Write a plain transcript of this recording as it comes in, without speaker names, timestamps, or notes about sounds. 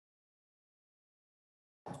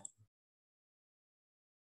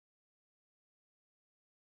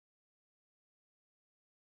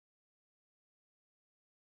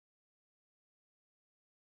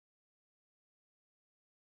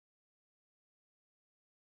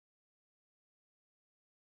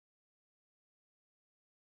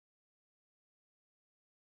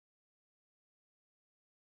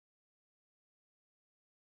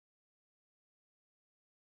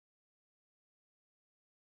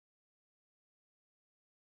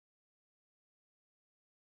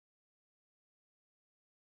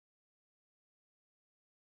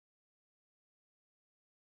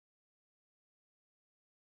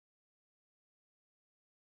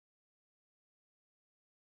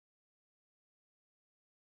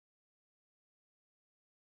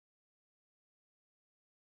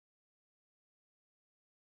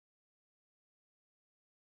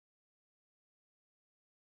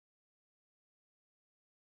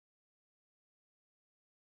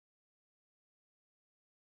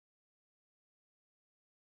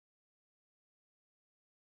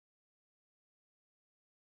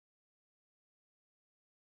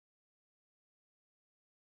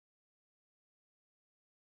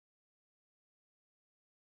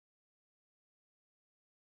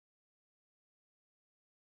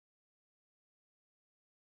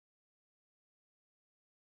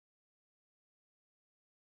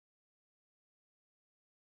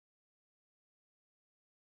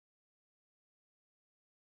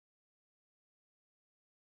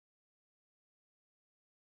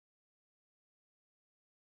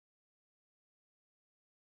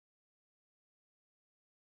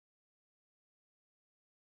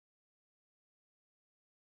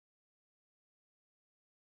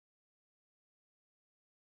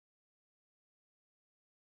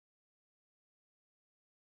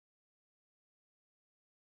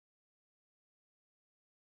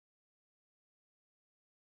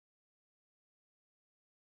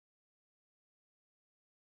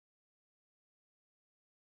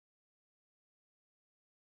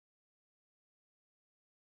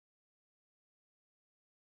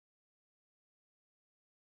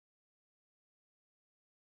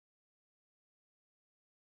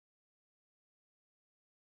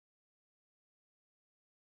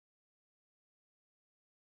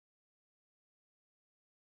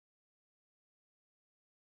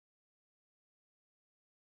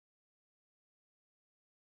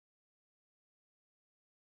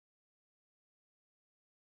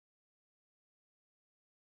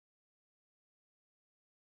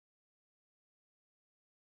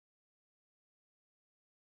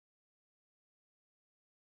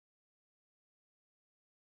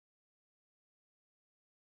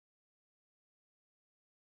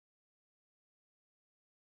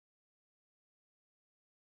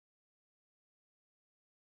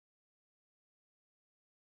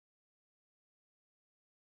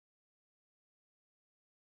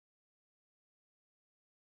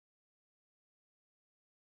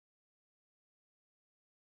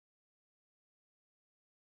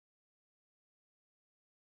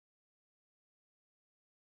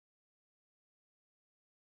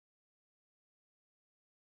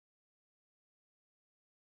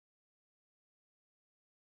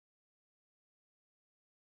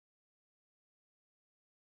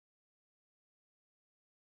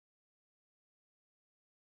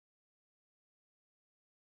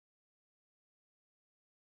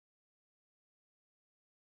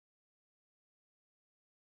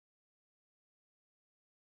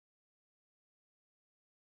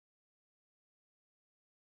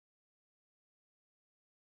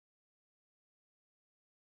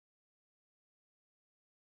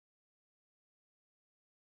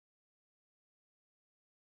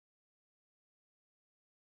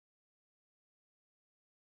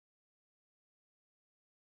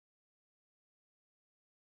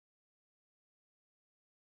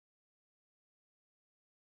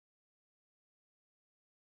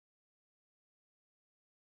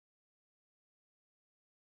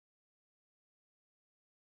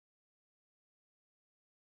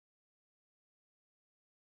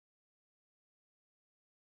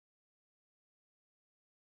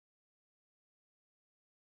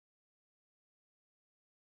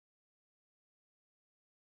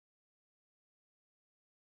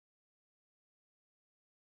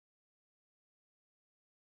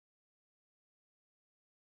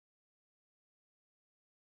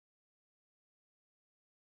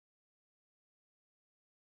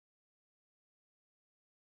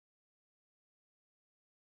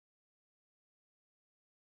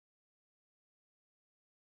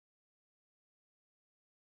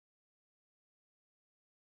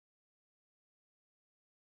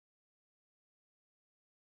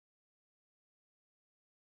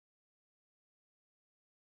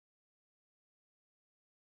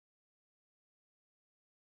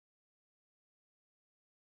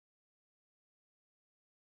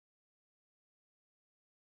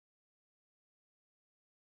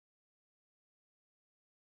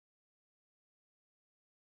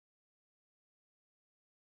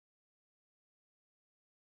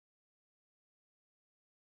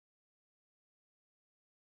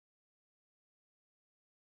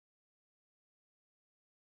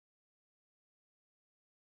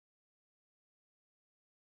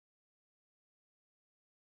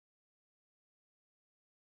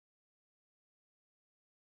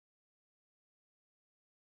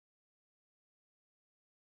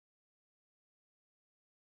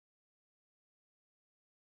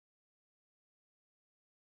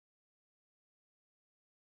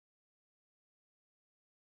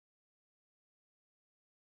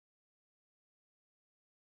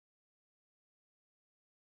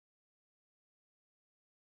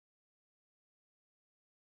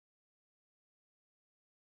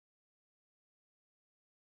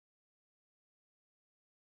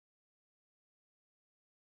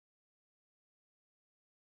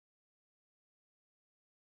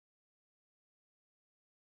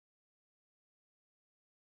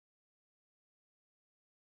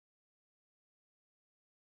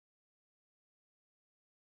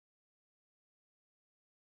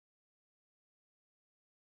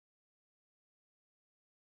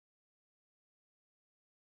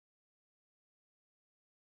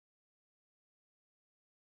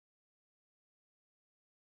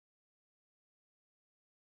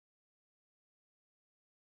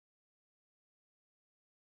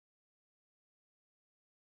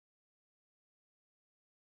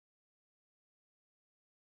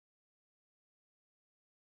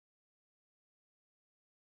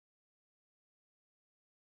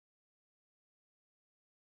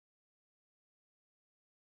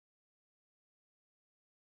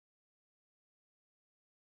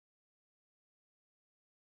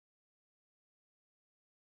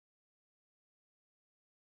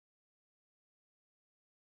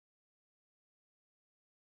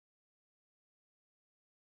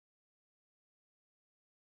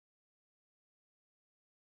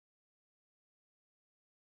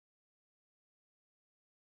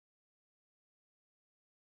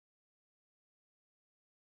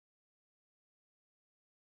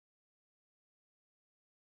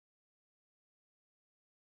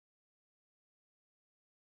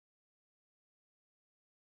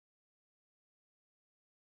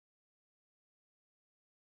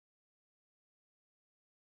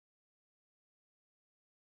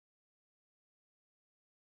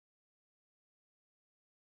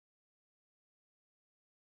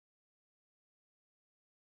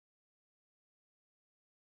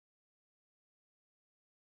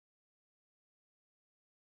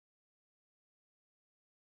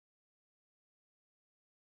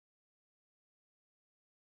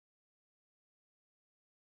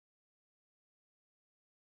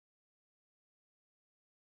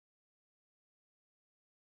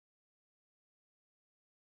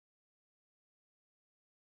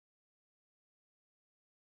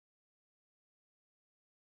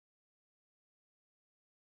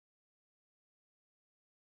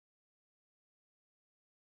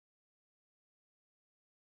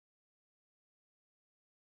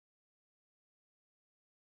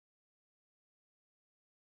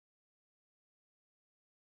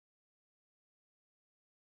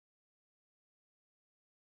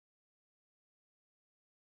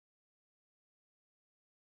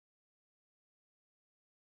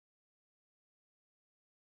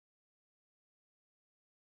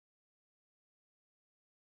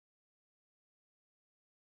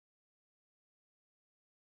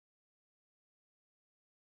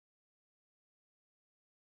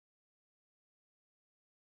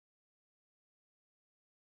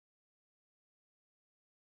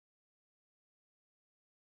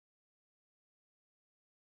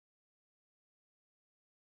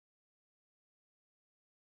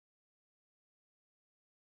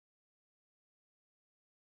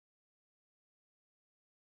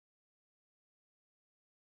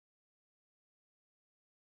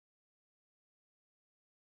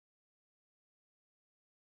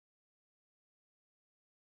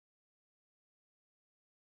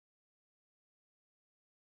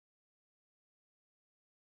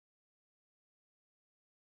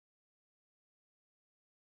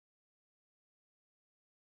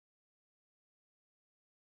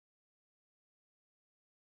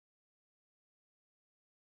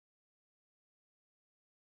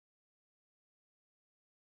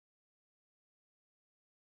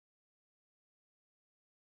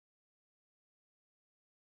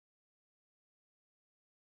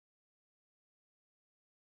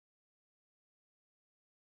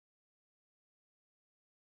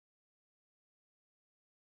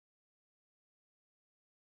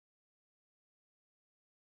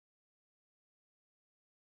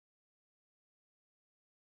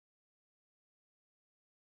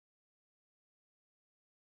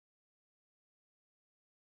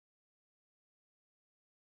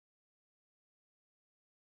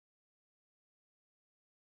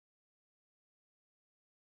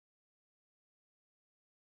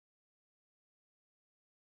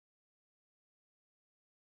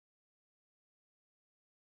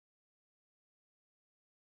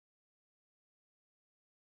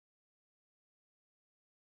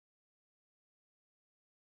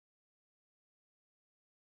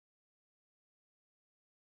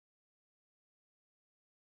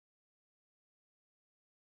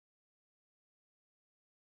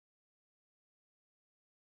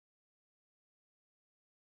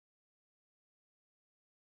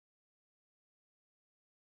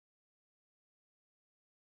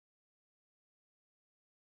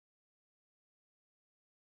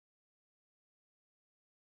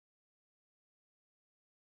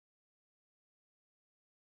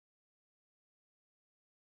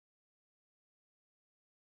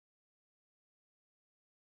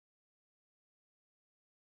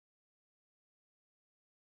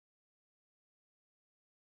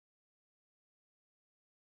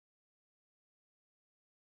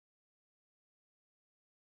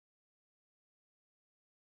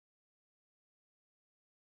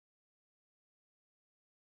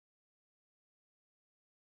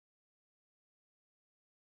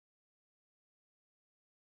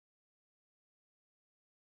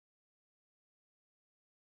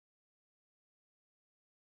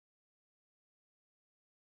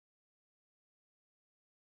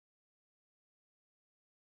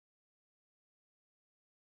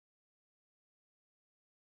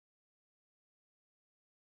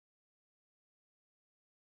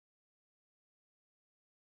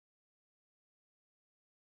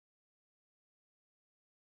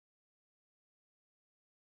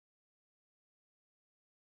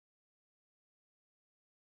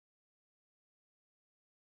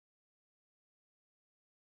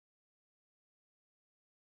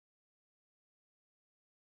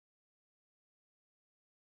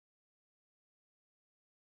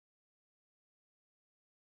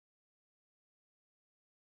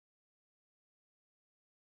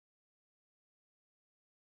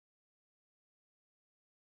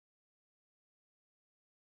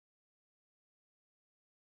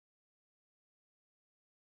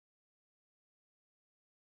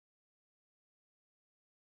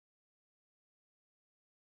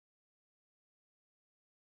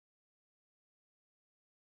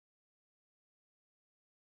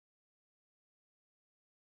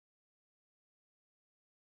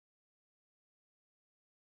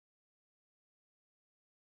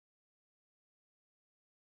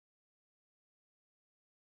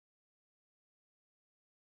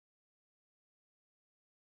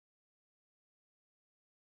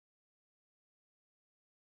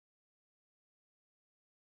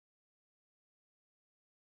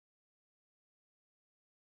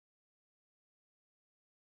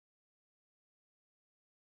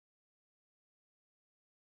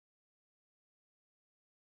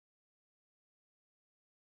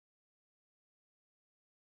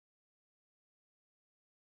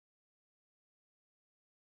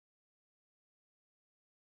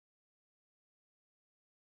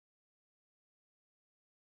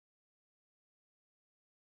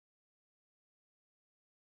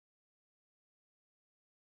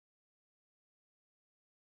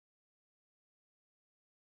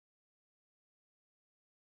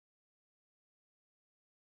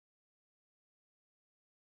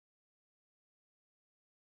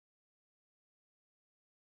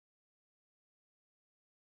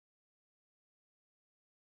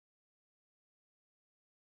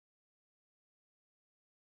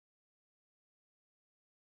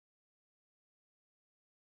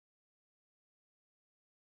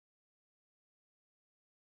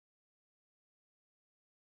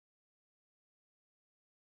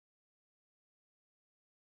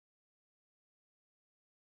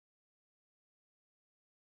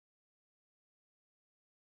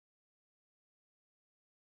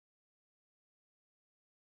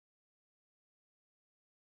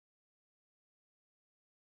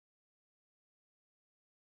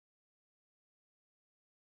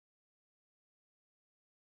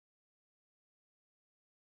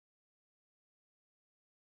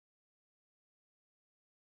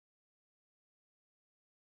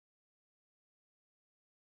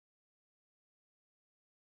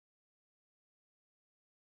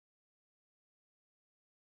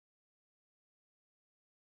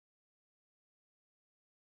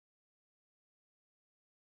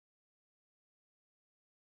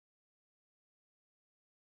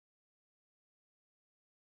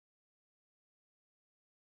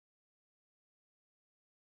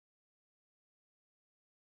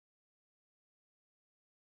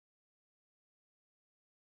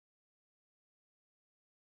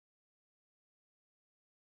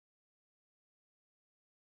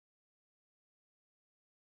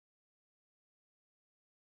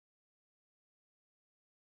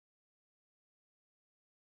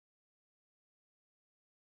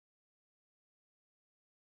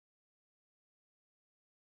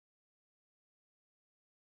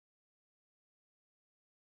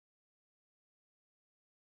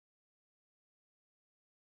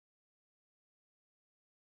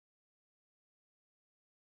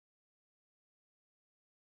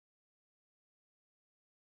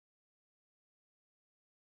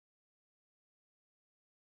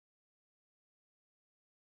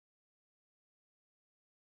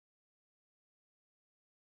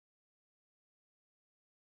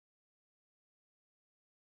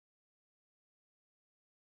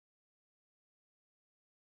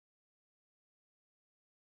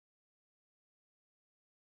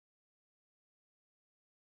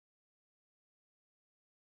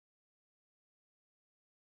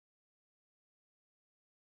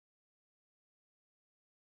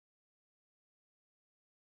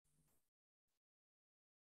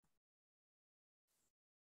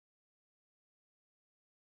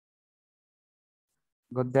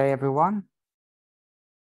Good day, everyone.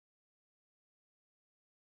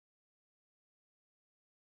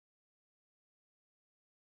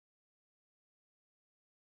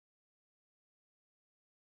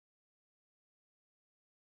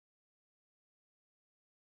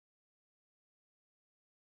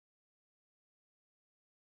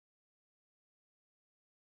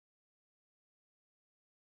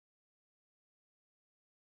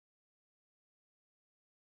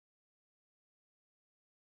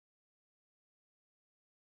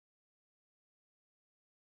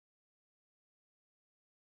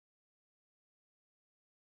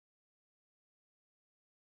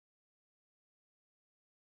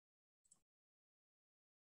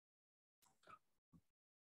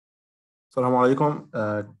 Assalamu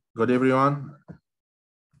alaikum. Good everyone.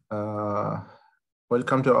 Uh,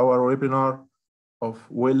 Welcome to our webinar of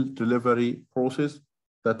will delivery process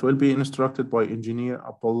that will be instructed by Engineer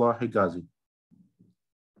Abdullah Higazi.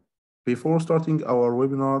 Before starting our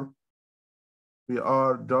webinar, we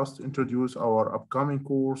are just introduce our upcoming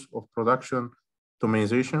course of production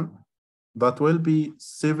optimization that will be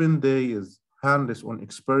 7 days hands-on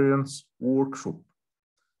experience workshop.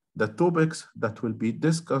 The topics that will be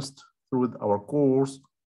discussed through our course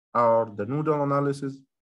are the nodal analysis,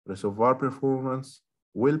 reservoir performance,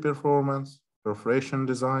 well performance, perforation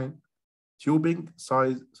design, tubing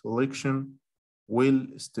size selection, well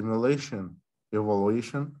stimulation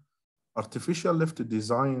evaluation, artificial lift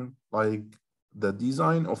design like the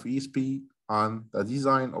design of ESP and the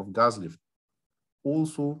design of gas lift.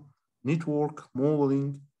 Also, network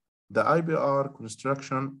modeling, the IBR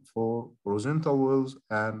construction for horizontal wells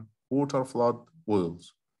and water flood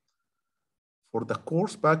wells. For the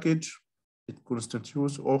course package, it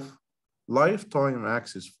constitutes of lifetime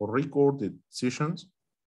access for recorded sessions,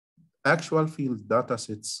 actual field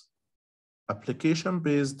datasets,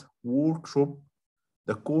 application-based workshop.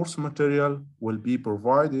 The course material will be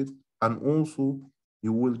provided, and also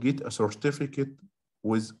you will get a certificate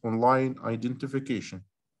with online identification.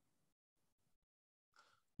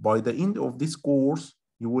 By the end of this course,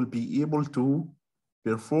 you will be able to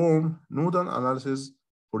perform nodal analysis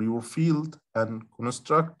for your field and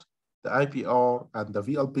construct the IPR and the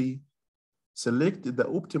VLP, select the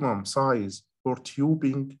optimum size for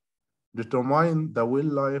tubing, determine the well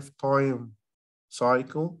lifetime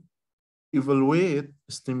cycle, evaluate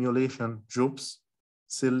stimulation jobs,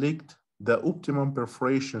 select the optimum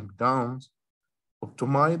perforation gowns,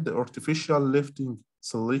 optimize the artificial lifting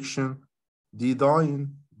selection,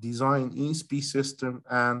 design ESP system,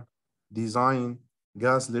 and design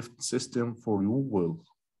gas lift system for your wells.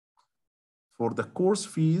 For the course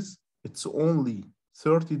fees, it's only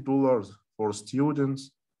 $30 for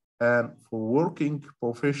students, and for working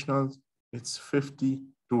professionals, it's $50.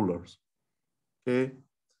 Okay,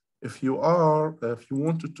 if you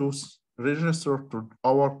wanted to register to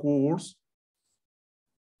our course,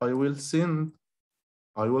 I will send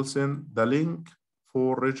the link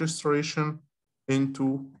for registration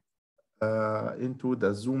into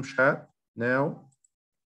the Zoom chat now.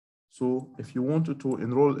 So if you wanted to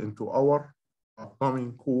enroll into our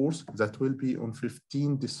upcoming course that will be on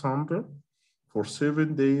 15 December for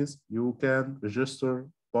 7 days, you can register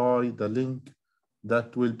by the link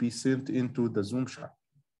that will be sent into the Zoom chat.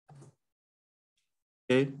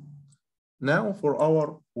 Okay. Now for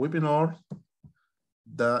our webinar,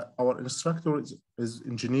 our instructor is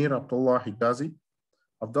Engineer Abdullah Higazi.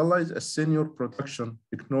 Abdullah is a senior production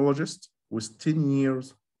technologist with 10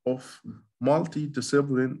 years of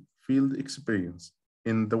multidisciplinary field experience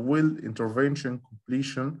in the well intervention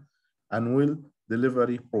completion and well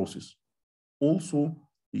delivery process. Also,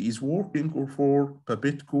 he is working for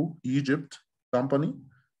Pabitco Egypt company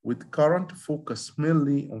with current focus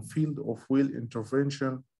mainly on field of well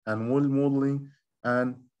intervention and well modeling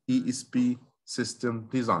and ESP system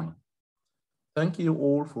design. Thank you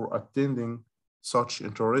all for attending such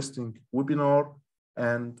interesting webinar,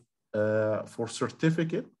 and for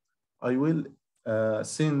certificate, I will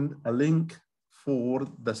send a link for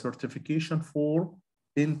the certification form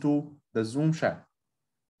into the Zoom chat.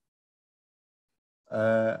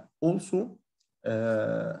 Also,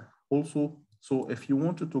 so if you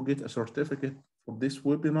wanted to get a certificate for this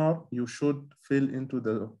webinar, you should fill into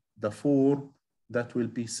the form that will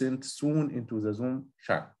be sent soon into the Zoom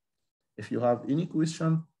chat. If you have any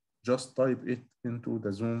question, just type it into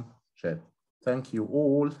the Zoom chat. Thank you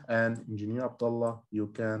all, and Engineer Abdullah, you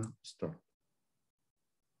can start.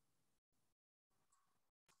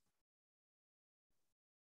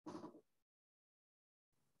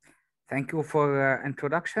 Thank you for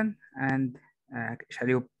introduction, and shall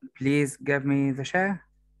you please give me the share?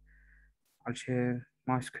 I'll share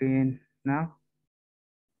my screen now.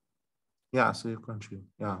 Yeah, so you can choose.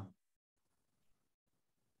 Yeah.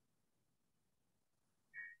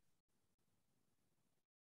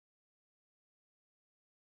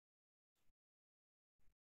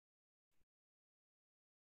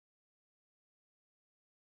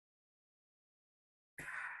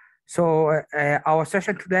 So our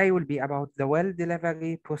session today will be about the well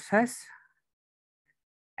delivery process,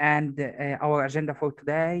 and our agenda for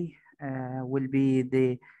today will be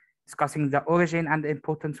discussing the origin and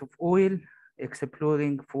importance of oil,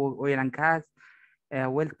 exploring for oil and gas,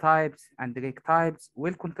 well types and rig types,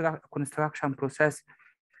 construction process,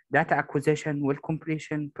 data acquisition, well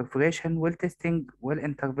completion, perforation, well testing, well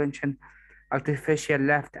intervention, artificial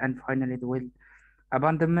lift, and finally the well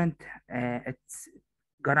abandonment. It's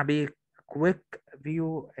gonna be a quick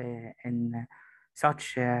view in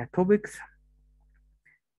such topics.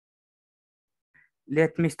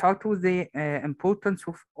 Let me start with the importance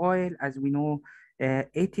of oil. As we know,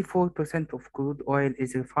 84% of crude oil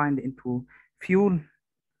is refined into fuel,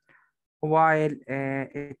 while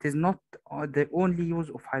it is not the only use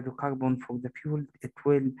of hydrocarbon for the fuel. It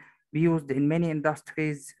will be used in many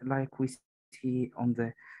industries like we see on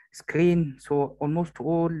the screen. So almost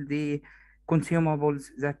all the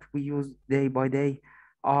consumables that we use day by day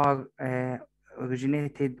are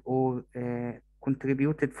originated or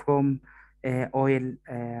contributed from oil.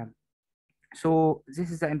 So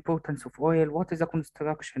this is the importance of oil. What is the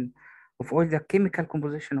construction of oil? The chemical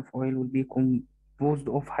composition of oil will be composed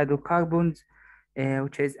of hydrocarbons,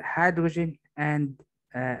 which is hydrogen and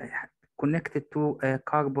uh, connected to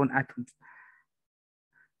carbon atoms.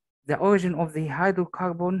 The origin of the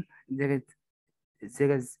hydrocarbon, there is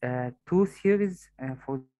two theories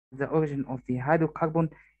for the origin of the hydrocarbon: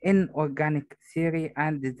 inorganic theory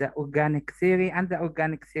and the organic theory. And the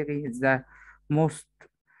organic theory is the most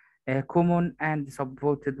common and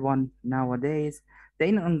supported one nowadays. The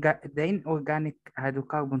inorganic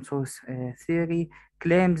hydrocarbon source theory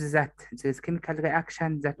claims that there is chemical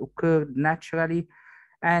reaction that occurred naturally,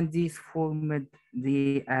 and these formed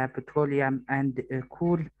the petroleum and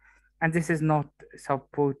coal. And this is not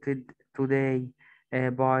supported today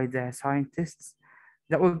by the scientists.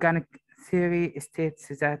 The organic theory states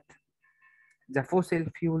that the fossil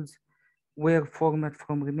fuels were formed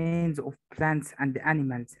from remains of plants and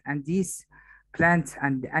animals, and these plants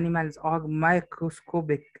and animals are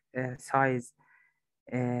microscopic size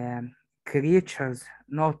creatures,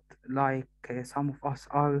 not like some of us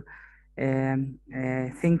are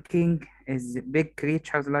thinking is big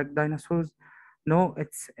creatures like dinosaurs. No,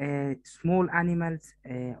 it's small animals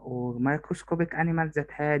or microscopic animals that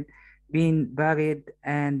had been buried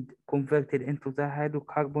and converted into the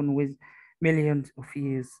hydrocarbon with millions of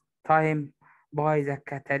years time by the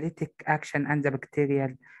catalytic action and the bacterial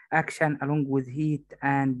action along with heat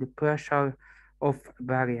and pressure of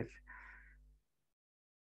burial.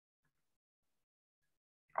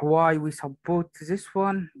 Why we support this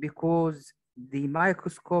one? Because the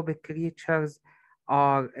microscopic creatures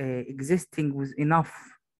are existing with enough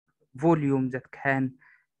volume uh,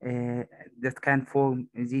 that can form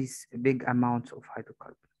these big amounts of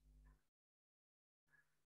hydrocarbons.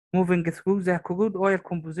 Moving through the crude oil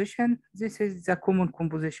composition, this is the common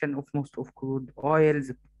composition of most of crude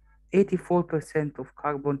oils: 84% of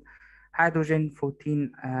carbon, hydrogen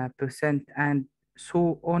 14%, and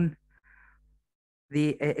so on.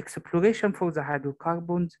 The exploration for the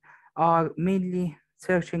hydrocarbons are mainly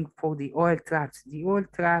searching for the oil traps. The oil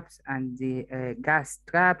traps and the gas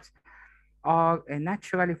traps are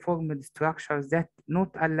naturally formed structures that not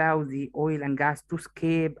allow the oil and gas to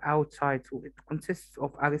escape outside. So it consists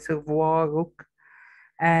of a reservoir rock,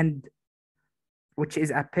 and which is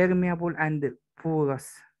a permeable and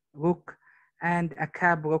porous rock, and a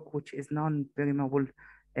cap rock, which is non-permeable,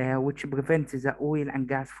 which prevents the oil and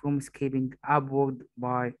gas from escaping upward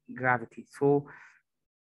by gravity. So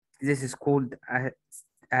this is called a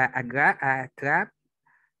trap.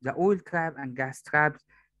 The oil trap and gas traps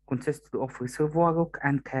consist of reservoir rock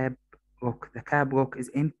and cap rock. The cap rock is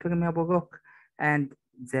impermeable rock, and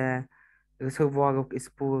the reservoir rock is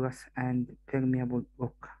porous and permeable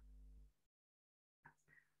rock.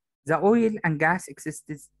 The oil and gas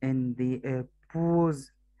exists in the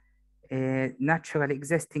pores naturally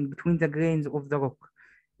existing between the grains of the rock.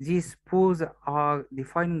 These pores are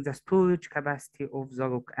defining the storage capacity of the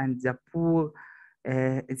rock, and the pore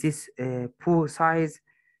size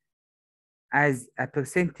as a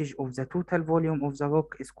percentage of the total volume of the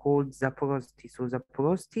rock is called the porosity. So the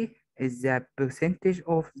porosity is the percentage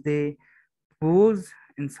of the pores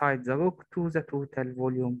inside the rock to the total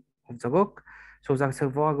volume of the rock. So the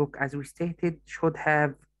reservoir rock, as we stated, should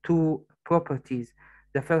have two properties.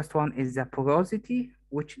 The first one is the porosity,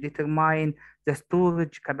 which determine the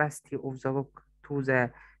storage capacity of the rock to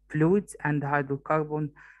the fluids and hydrocarbon,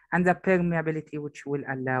 and the permeability, which will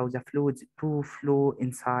allow the fluids to flow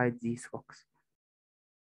inside these rocks.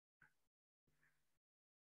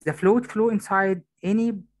 The fluid flow inside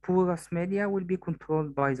any porous media will be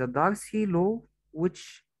controlled by the Darcy law,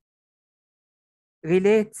 which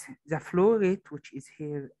relates the flow rate, which is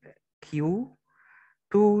here Q,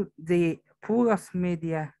 to the porous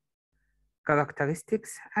media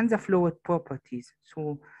characteristics and the fluid properties.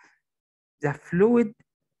 So the fluid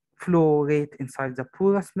flow rate inside the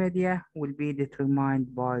porous media will be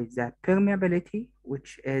determined by the permeability,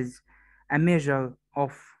 which is a measure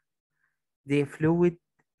of the fluid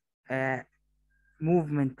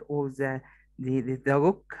movement or the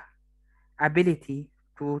rock ability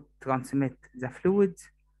to transmit the fluids.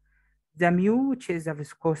 The mu, which is the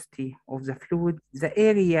viscosity of the fluid, the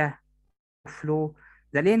area of flow,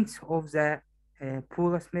 the length of the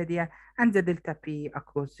porous media, and the delta P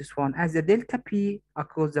across this one. As the delta P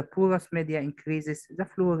across the porous media increases, the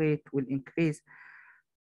flow rate will increase.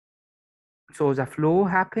 So the flow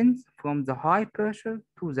happens from the high pressure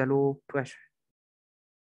to the low pressure.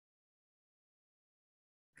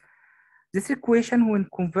 This equation, when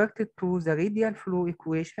converted to the radial flow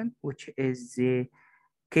equation, which is the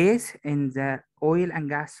case in the oil and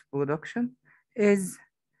gas production, is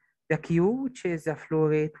the Q, which is the flow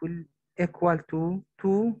rate, will equal to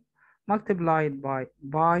 2 multiplied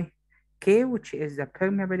by K, which is the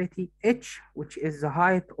permeability, H, which is the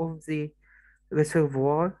height of the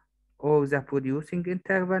reservoir or the producing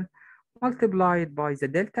interval, multiplied by the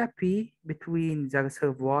delta P between the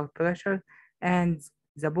reservoir pressure and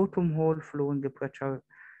the bottom hole flowing pressure,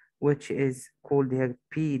 which is called here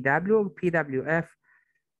PW or PWF.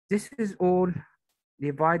 This is all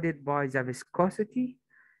divided by the viscosity,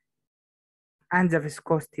 and the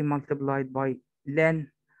viscosity multiplied by ln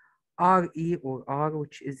RE or R,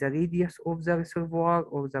 which is the radius of the reservoir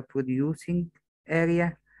or the producing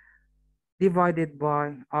area, divided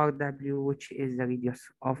by RW, which is the radius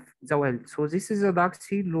of the well. So this is a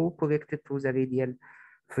Darcy law corrected to the radial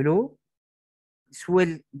flow. This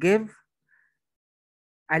will give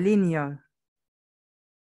a linear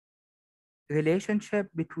relationship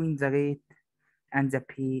between the rate and the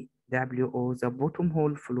PW or the bottom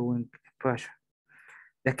hole flowing pressure.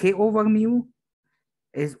 The K over mu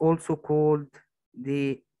is also called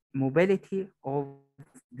the mobility of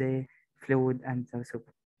the fluid and the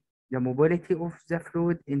reservoir. The mobility of the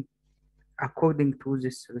fluid according to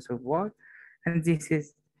this reservoir, and this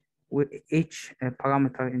is with each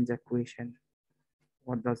parameter in the equation.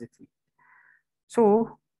 What does it mean?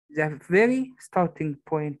 So the very starting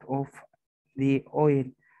point of the oil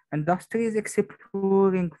industry is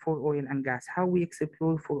exploring for oil and gas. How we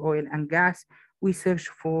explore for oil and gas? We search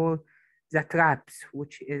for the traps,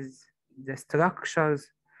 which is the structures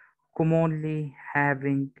commonly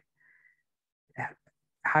having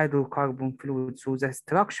hydrocarbon fluid. So the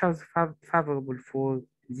structures favorable for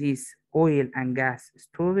this oil and gas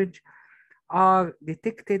storage are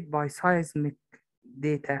detected by seismic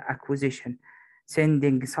data acquisition,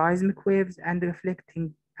 sending seismic waves and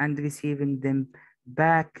reflecting and receiving them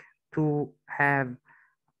back to have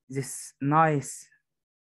this nice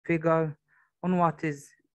figure on what is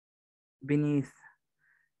beneath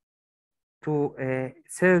to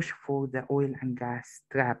search for the oil and gas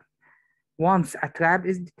trap. Once a trap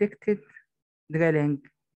is detected, drilling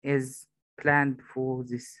is planned for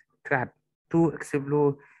this trap to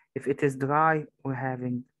explore if it is dry or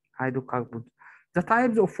having hydrocarbons. The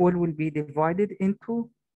types of oil will be divided into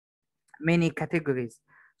many categories.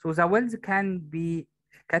 So the wells can be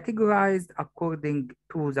categorized according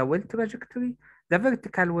to the well trajectory, the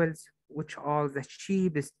vertical wells, which are the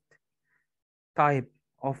cheapest type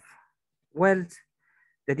of wells,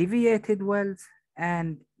 the deviated wells,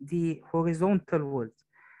 and the horizontal wells.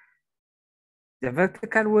 The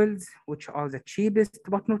vertical wells, which are the cheapest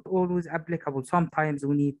but not always applicable. Sometimes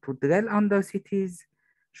we need to drill under cities,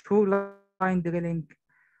 shoreline drilling,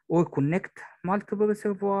 or connect multiple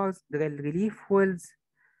reservoirs, drill relief wells,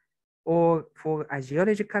 or for a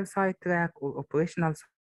geological sidetrack or operational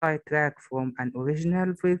sidetrack from an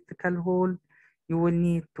original vertical hole, you will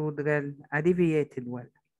need to drill a deviated well.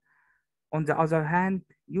 On the other hand,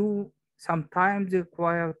 you sometimes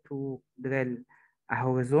require to drill a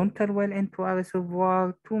horizontal well into a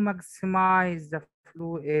reservoir to maximize the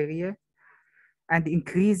flow area and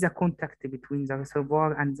increase the contact between the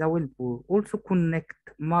reservoir and the wellbore. Also connect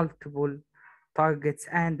multiple targets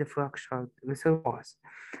and fractured reservoirs.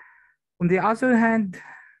 On the other hand,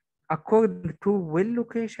 according to well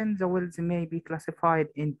location, the wells may be classified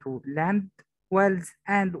into land wells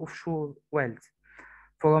and offshore wells.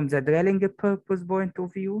 From the drilling purpose point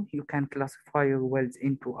of view, you can classify your wells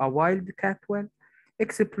into a wildcat well,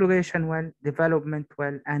 exploration well, development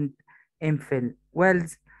well, and infill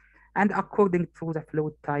wells. And according to the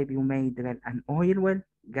fluid type, you may drill an oil well,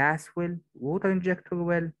 gas well, water injector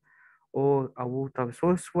well, or a water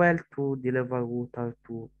source well to deliver water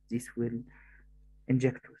to these well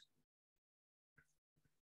injectors.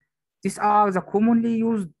 These are the commonly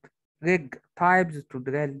used rig types to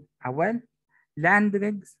drill a well. Land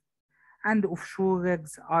rigs and offshore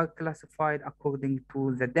rigs are classified according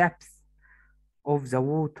to the depth of the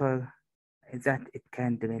water that it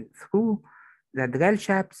can drill through. The drill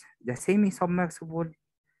ships, the semi-submersible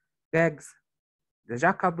rigs, the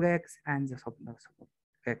jackup rigs, and the submersible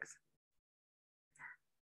rigs.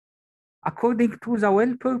 According to the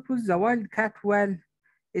well purpose, the wildcat well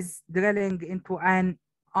is drilling into an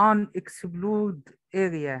unexplored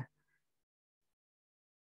area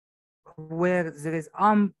where there is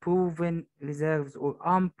unproven reserves or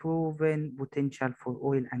unproven potential for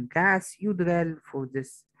oil and gas. You drill for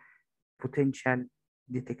this potential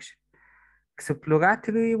detection.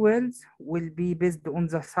 Exploratory wells will be based on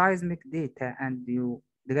the seismic data, and you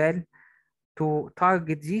drill to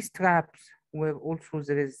target these traps where also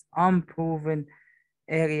there is unproven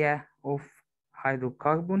area of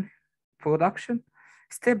hydrocarbon production.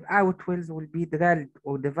 Step out wells will be drilled,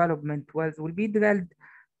 or development wells will be drilled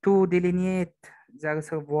to delineate the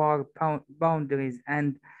reservoir boundaries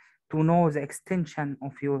and to know the extension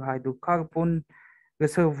of your hydrocarbon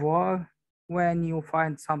reservoir. When you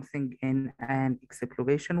find something in an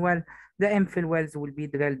exploration well, the infill wells will be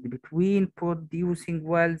drilled between producing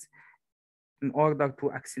wells in order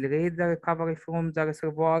to accelerate the recovery from the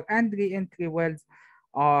reservoir, and re-entry wells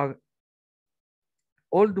are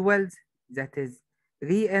old wells that is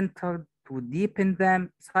re-entered to deepen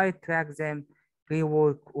them, sidetrack them,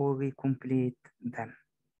 rework or recomplete them.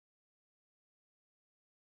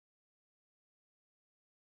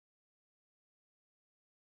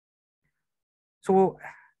 So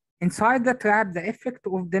inside the trap, the effect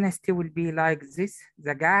of density will be like this.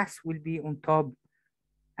 The gas will be on top,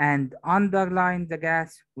 and underlying the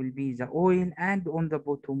gas will be the oil, and on the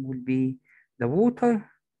bottom will be the water.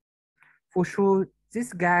 For sure,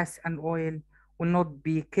 this gas and oil will not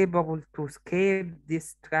be capable to escape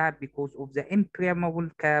this trap because of the impermeable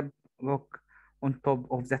cap rock on top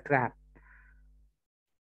of the trap.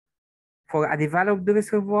 For a developed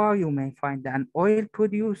reservoir, you may find an oil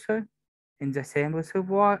producer in the same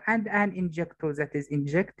reservoir and an injector that is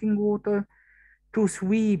injecting water to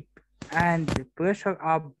sweep and pressure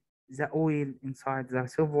up the oil inside the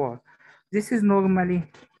reservoir. This is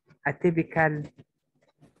normally a typical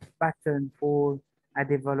pattern for a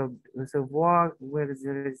developed reservoir where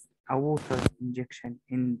there is a water injection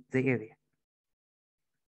in the area.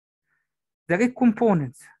 The rig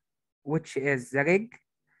components, which is the rig,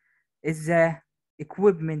 is the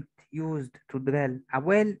equipment used to drill a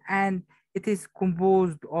well, and it is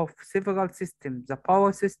composed of several systems. The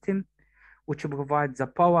power system, which provides the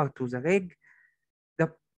power to the rig,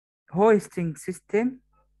 the hoisting system,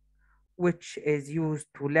 which is used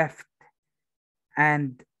to lift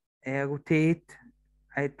and rotate,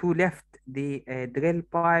 to lift the drill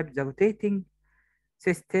pipe, the rotating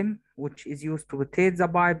system, which is used to rotate the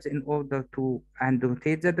pipes in order to, and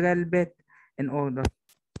rotate the drill bit in order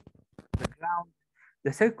the ground,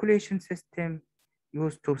 the circulation system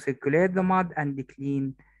used to circulate the mud and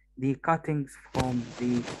clean the cuttings from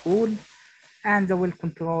the pool, and the well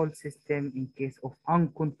control system in case of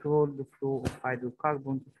uncontrolled flow of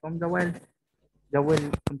hydrocarbons from the well. The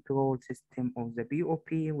well control system of the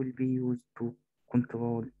BOP will be used to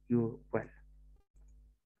control your well.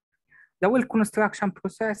 The well construction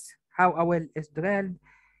process, how a well is drilled.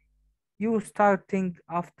 You starting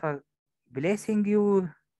after placing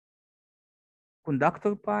your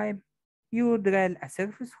conductor pipe, you drill a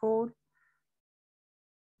surface hole,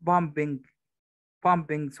 pumping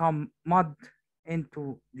some mud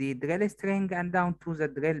into the drill string and down to the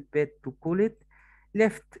drill bit to cool it.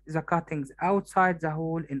 Lift the cuttings outside the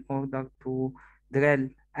hole in order to drill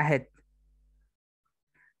ahead.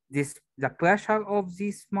 The pressure of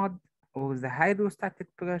this mud, or the hydrostatic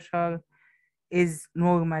pressure, is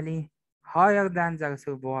normally higher than the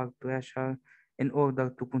reservoir pressure. In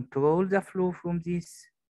order to control the flow from this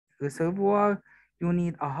reservoir, you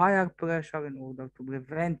need a higher pressure in order to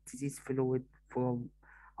prevent this fluid from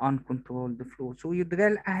uncontrolled flow. So you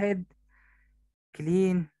drill ahead,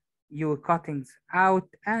 clean your cuttings out,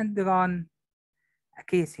 and run a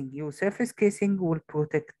casing. Your surface casing will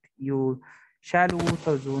protect your shallow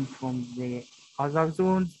water zone from the other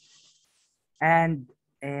zones and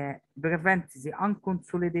prevent the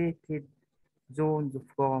unconsolidated zones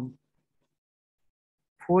from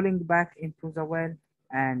falling back into the well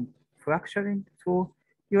and fracturing. So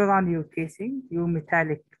you run your casing, your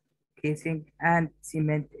metallic casing, and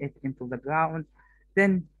cement it into the ground.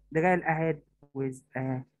 Then drill ahead with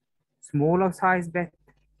a smaller size bit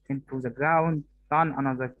into the ground, run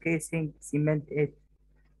another casing, cement it,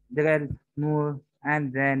 drill more,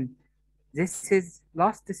 and then this is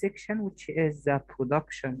last section, which is the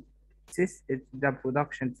production. This is the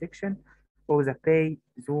production section or the pay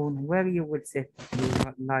zone where you will set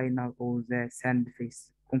your liner or the sand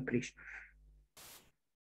face completion.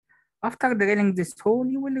 After drilling this hole,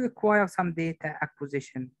 you will require some data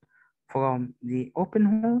acquisition from the open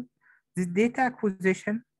hole. This data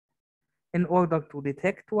acquisition, in order to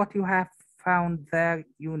detect what you have found there,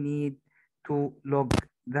 you need to log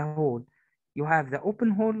the hole. You have the open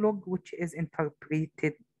hole log, which is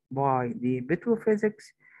interpreted by the petrophysics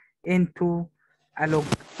into a log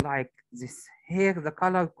like this. Here, the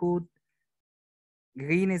color code,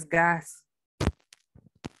 green is gas,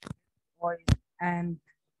 oil, and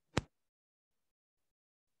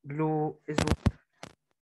blue is water.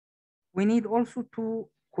 We need also to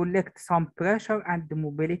collect some pressure and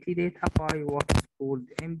mobility data by what is called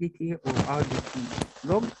MDT or RDT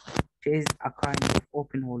log, which is a kind of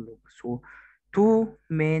open hole log. So two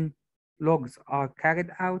main logs are carried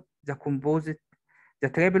out: the composite, the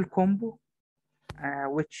triple combo,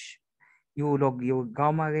 which you log your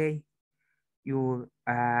gamma ray, your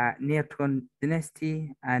neutron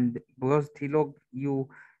density and porosity log. Your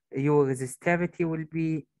resistivity will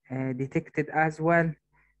be detected as well.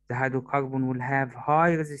 The hydrocarbon will have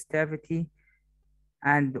high resistivity,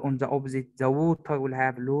 and on the opposite, the water will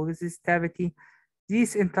have low resistivity.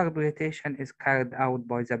 This interpretation is carried out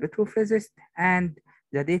by the petrophysicist, and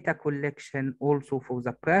the data collection also for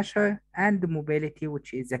the pressure and the mobility,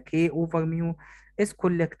 which is the K over mu, is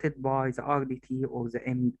collected by the RDT or the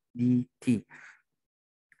MDT.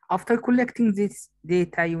 After collecting this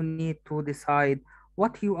data, you need to decide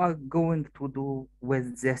what you are going to do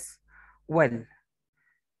with this well.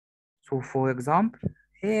 So for example,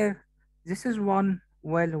 here, this is one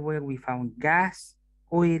well where we found gas,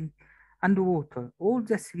 oil, and water. All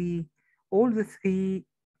the three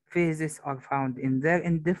phases are found in there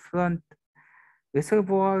in different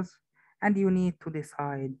reservoirs, and you need to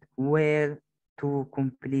decide where to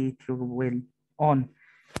complete your well on.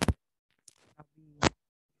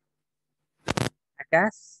 A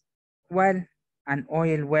gas well, an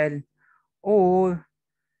oil well, or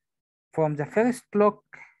from the first look,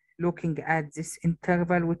 looking at this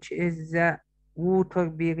interval, which is the water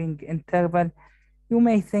bearing interval, you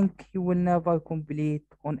may think you will never complete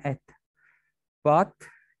on it, but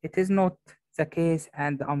it is not the case,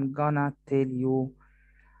 and I'm gonna tell you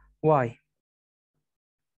why.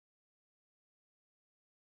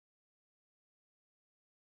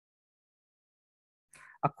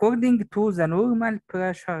 According to the normal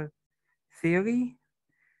pressure theory,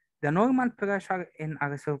 the normal pressure in a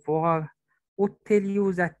reservoir would tell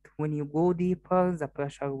you that when you go deeper, the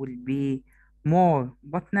pressure will be more.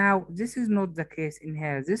 But now this is not the case in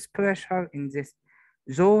here. This pressure in this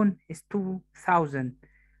zone is 2000.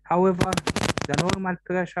 However, the normal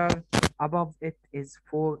pressure above it is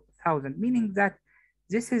 4000, meaning that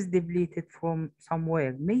this is depleted from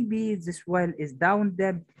somewhere. Maybe this well is down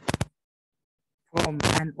depth from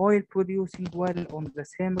an oil producing well on the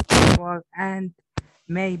same reservoir, and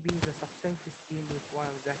maybe the subsurface team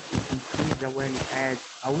requires that to increase the well as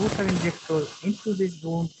a water injector into this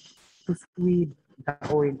zone to sweep the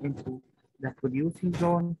oil into the producing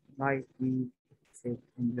zone, like we said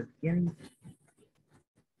in the beginning.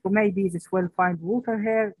 So maybe this will find water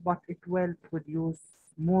here, but it will produce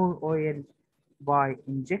more oil by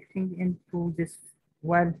injecting into this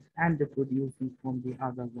well and producing from the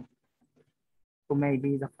other one. So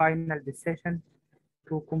maybe the final decision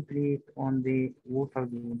to complete on the water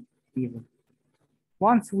zone even.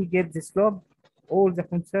 Once we get this log, all the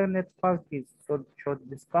concerned parties should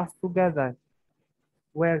discuss together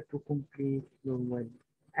where to complete your well.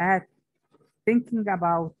 At thinking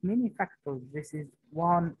about many factors, this is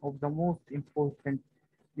one of the most important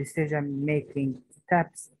decision-making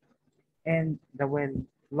steps in the well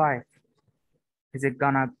life. Is it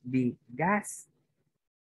gonna be gas,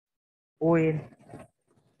 oil,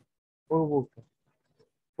 or water?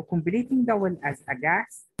 So completing the well as a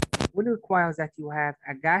gas will require that you have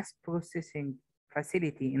a gas processing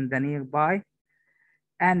facility in the nearby,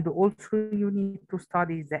 and also you need to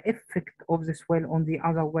study the effect of this well on the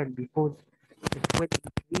other well, because it will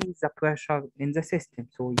increase the pressure in the system.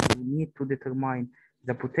 So you need to determine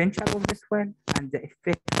the potential of this well and the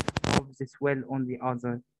effect of this well on the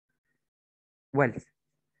other wells.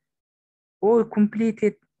 or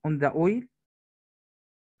completed on the oil.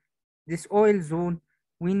 This oil zone,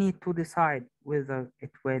 we need to decide whether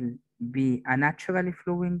it will be a naturally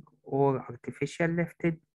flowing or artificial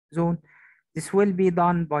lifted zone. This will be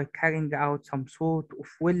done by carrying out some sort of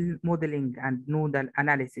well modeling and nodal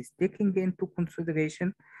analysis, taking into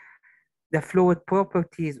consideration the fluid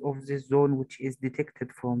properties of this zone, which is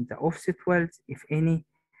detected from the offset wells, if any.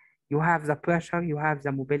 You have the pressure, you have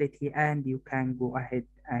the mobility, and you can go ahead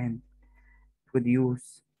and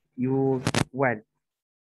produce your well,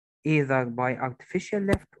 either by artificial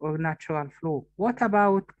lift or natural flow. What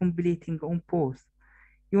about completing on both?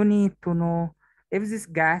 You need to know if this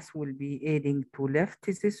gas will be aiding to lift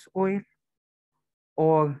this oil,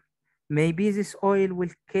 or maybe this oil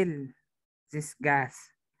will kill this gas.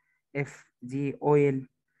 If the oil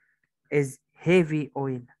is heavy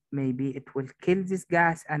oil, maybe it will kill this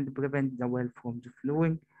gas and prevent the well from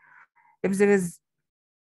flowing. If there is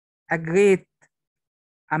a great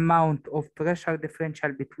amount of pressure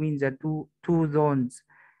differential between the two zones,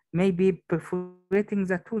 maybe perforating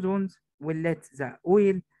the two zones will let the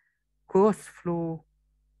oil cross flow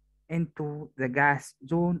into the gas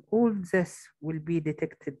zone. All this will be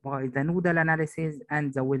detected by the nodal analysis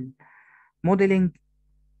and the well modeling,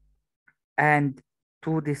 and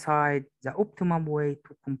to decide the optimum way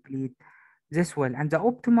to complete this well. And the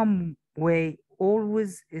optimum way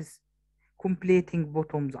always is completing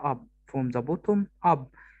bottoms up, from the bottom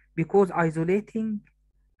up, because isolating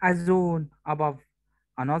a zone above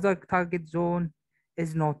another target zone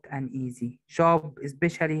is not an easy job,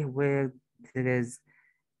 especially where there is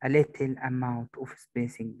a little amount of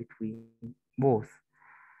spacing between both.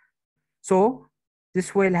 So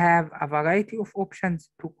this will have a variety of options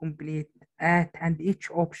to complete at, and each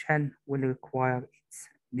option will require its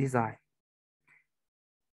design.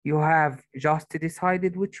 You have just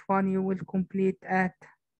decided which one you will complete at.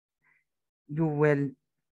 You will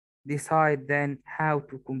decide then how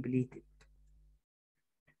to complete it.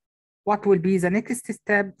 What will be the next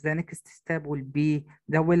step? The next step will be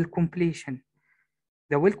the well completion.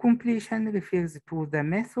 The well completion refers to the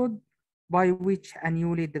method by which a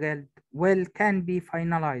newly drilled well can be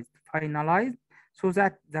finalized so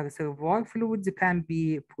that the reservoir fluids can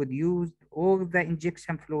be produced or the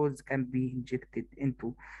injection fluids can be injected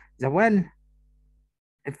into the well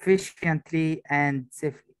efficiently and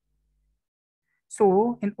safely.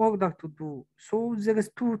 So in order to do so, there is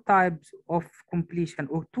two types of completion,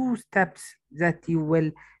 or two steps that you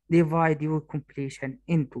will divide your completion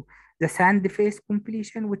into: the sand face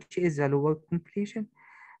completion, which is the lower completion,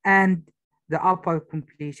 and the upper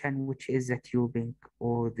completion, which is the tubing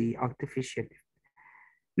or the artificial.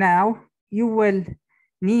 Now you will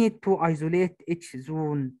need to isolate each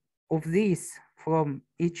zone of these from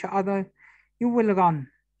each other. You will run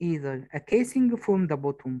either a casing from the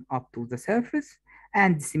bottom up to the surface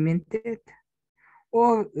and cement it,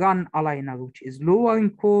 or run a liner, which is lower in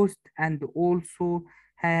cost and also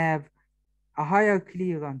have a higher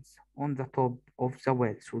clearance on the top of the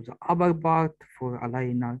well. So the upper part for a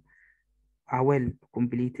liner, a well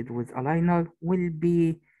completed with a liner, will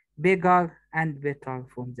be bigger and better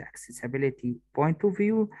from the accessibility point of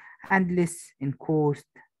view and less in cost.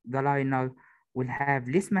 The liner will have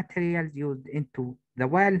less materials used into the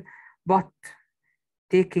well, but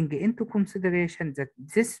taking into consideration that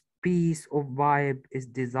this piece of pipe is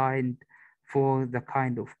designed for the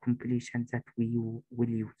kind of completion that we will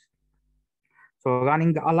use. So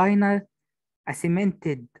running a liner, a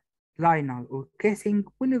cemented liner or casing,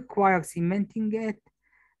 will require cementing it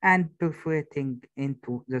and perforating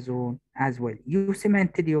into the zone as well. You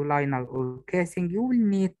cemented your liner or casing, you will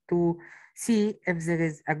need to see if there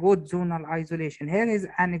is a good zonal isolation. Here is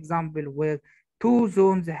an example where two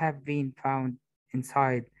zones have been found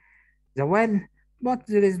inside the well, but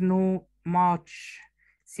there is no much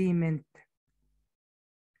cement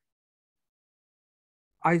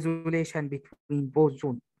isolation between both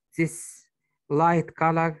zones. This light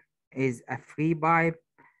color is a free pipe,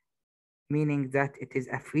 meaning that it is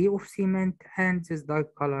a free of cement, and this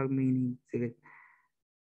dark color meaning there is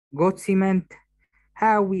good cement.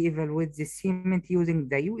 How we evaluate the cement using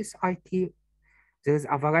the USIT? There is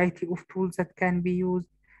a variety of tools that can be used.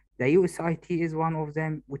 The USIT is one of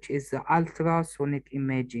them, which is the ultrasonic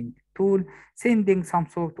imaging tool, sending some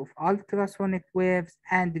sort of ultrasonic waves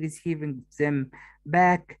and receiving them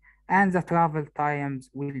back, and the travel times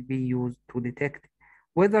will be used to detect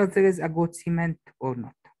whether there is a good cement or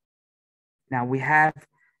not. Now we have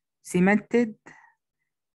cemented,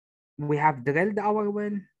 we have drilled our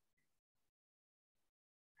well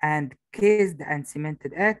and cased and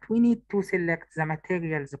cemented it. We need to select the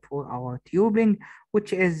materials for our tubing,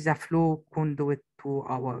 which is the flow conduit to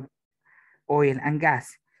our oil and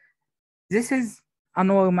gas. This is a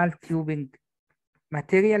normal tubing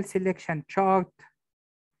material selection chart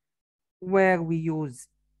where we use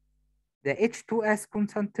the H2S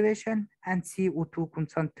concentration and CO2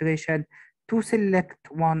 concentration to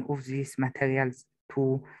select one of these materials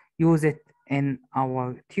to use it in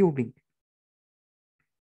our tubing.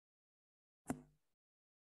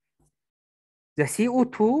 The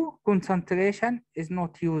CO2 concentration is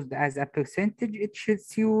not used as a percentage, it's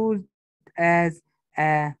used as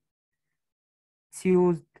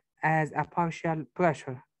a partial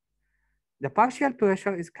pressure. The partial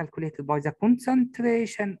pressure is calculated by the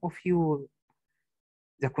concentration of your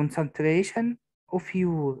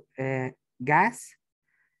gas.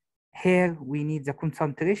 Here we need the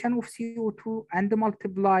concentration of CO2 and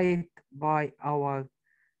multiply it by our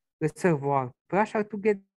reservoir pressure to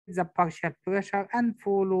get the partial pressure and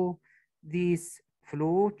follow this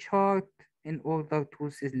flow chart in order to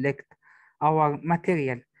select our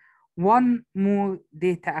material. One more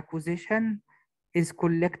data acquisition is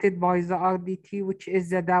collected by the RDT, which is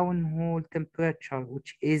the downhole temperature,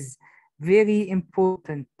 which is very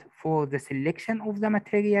important for the selection of the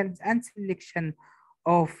materials and selection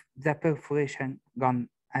of the perforation gun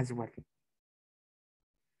as well.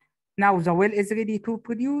 Now the well is ready to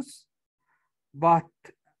produce, but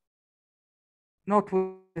not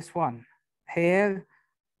with this one. Here,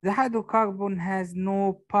 the hydrocarbon has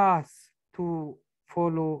no path to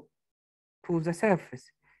follow to the surface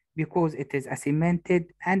because it is cemented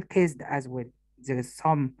and cased as well. There is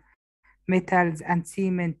some metals and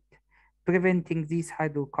cement preventing these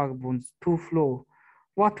hydrocarbons to flow.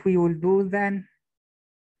 What we will do then,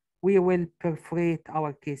 we will perforate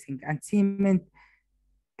our casing and cement,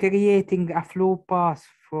 creating a flow path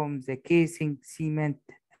from the casing, cement,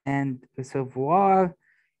 and reservoir.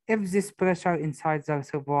 If this pressure inside the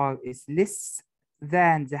reservoir is less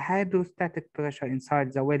than the hydrostatic pressure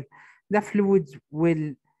inside the well, the fluids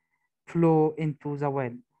will flow into the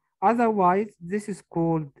well. Otherwise, this is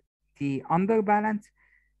called the underbalance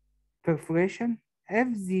perforation. If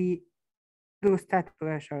the hydrostatic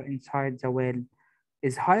pressure inside the well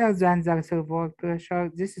is higher than the reservoir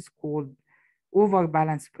pressure, this is called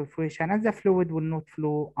overbalance perforation, and the fluid will not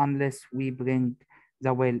flow unless we bring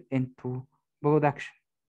the well into production.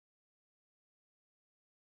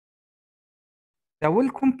 The well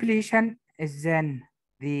completion is then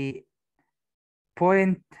the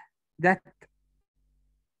point that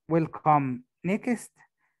will come next.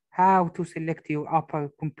 How to select your upper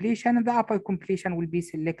completion, and the upper completion will be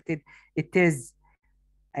selected. It is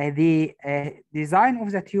the design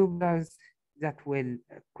of the tubulars that will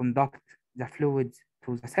conduct the fluids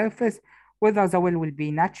to the surface, whether the well will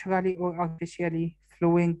be naturally or artificially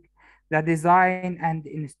flowing, the design and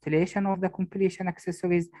installation of the completion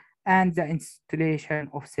accessories, and the installation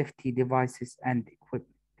of safety devices and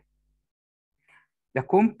equipment. The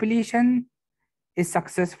completion is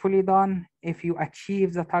successfully done if you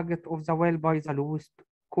achieve the target of the well by the lowest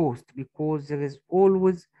cost, because there is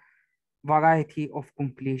always variety of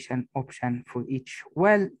completion option for each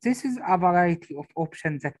well. This is a variety of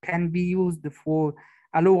options that can be used for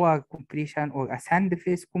a lower completion or a sand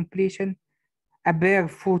face completion, a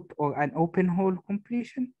barefoot or an open hole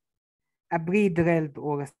completion, a pre-drilled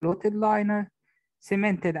or a slotted liner,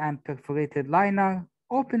 cemented and perforated liner,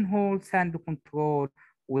 open hole sand control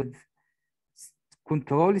with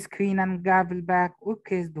control screen and gravel pack, or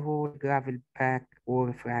cased hole gravel pack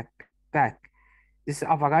or frac pack. This is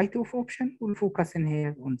a variety of options. We'll focus in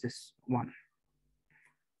here on this one.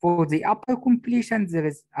 For the upper completion, there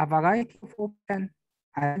is a variety of options,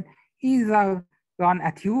 and either run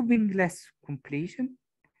a tubingless completion,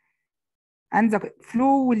 and the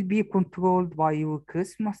flow will be controlled by your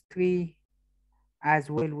Christmas tree as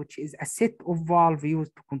well, which is a set of valves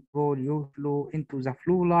used to control your flow into the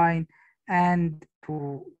flow line and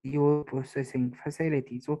to your processing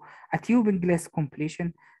facility. So a tubingless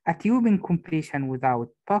completion, a tubing completion without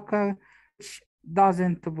pucker, which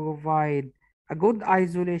doesn't provide a good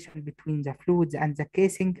isolation between the fluids and the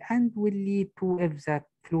casing, and will lead to, if the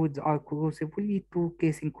fluids are corrosive, will lead to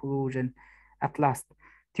casing corrosion at last.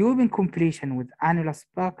 Tubing completion with annulus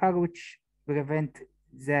pucker, which prevent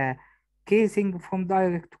the casing from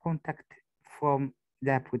direct contact from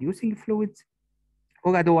the producing fluids,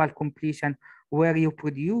 or a dual completion where you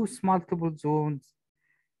produce multiple zones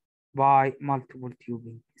by multiple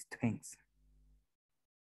tubing strings.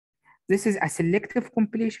 This is a selective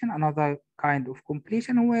completion, another kind of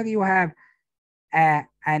completion where you have an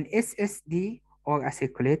SSD or a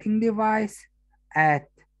circulating device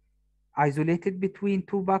isolated between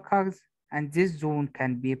two puckers, and this zone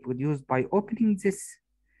can be produced by opening this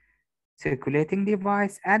circulating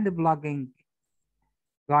device and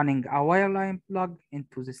running a wireline plug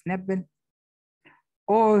into this nipple,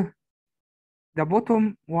 or the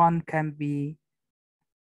bottom one can be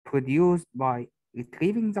produced by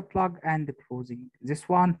retrieving the plug and closing this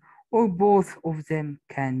one, or both of them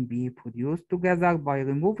can be produced together by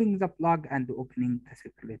removing the plug and opening the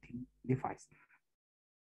circulating device.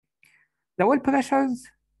 The well pressures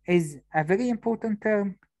is a very important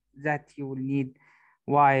term that you will need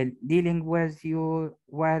while dealing with your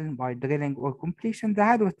well by drilling or completion. The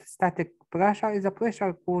hydrostatic pressure is a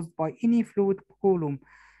pressure caused by any fluid column,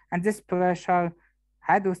 and this pressure,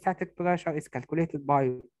 hydrostatic pressure, is calculated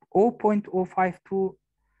by 0.052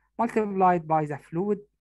 multiplied by the fluid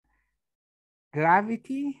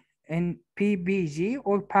gravity in ppg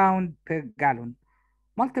or pound per gallon,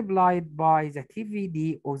 multiplied by the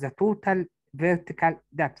TVD or the total vertical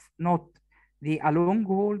depth, not the along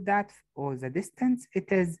hole depth or the distance,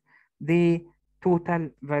 it is the total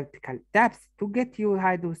vertical depth to get your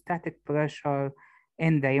hydrostatic pressure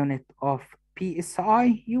in the unit of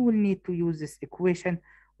PSI. You will need to use this equation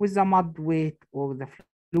with the mud weight or the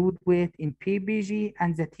fluid weight in ppg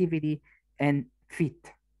and the TVD in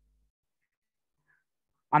feet.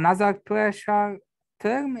 Another pressure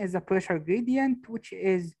term is the pressure gradient, which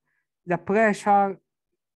is the pressure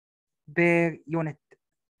per unit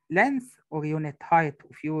length or unit height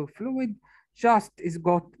of your fluid, just is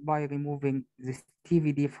got by removing this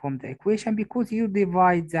TVD from the equation, because you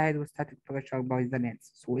divide the hydrostatic pressure by the length.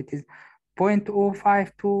 So it is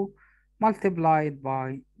 0.052 multiplied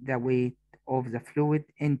by the weight of the fluid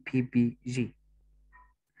in ppg.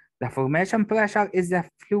 The formation pressure is the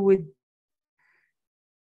fluid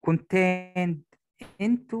contained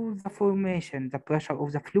into the formation. The pressure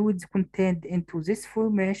of the fluids contained into this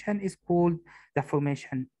formation is called the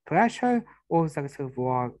formation pressure or the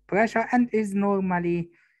reservoir pressure, and is normally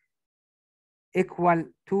equal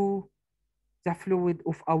to the fluid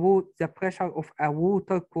of the pressure of a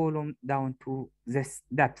water column down to this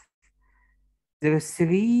depth. There are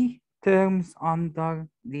three terms under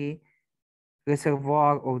the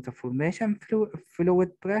reservoir or the formation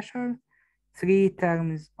fluid pressure. Three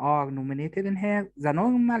terms are nominated in here. The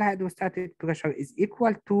normal hydrostatic pressure is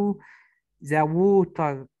equal to the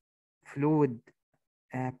water fluid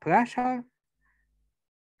pressure,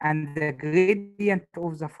 and the gradient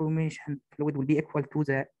of the formation fluid will be equal to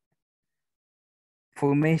the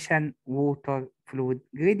formation water fluid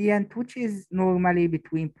gradient, which is normally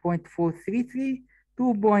between 0.433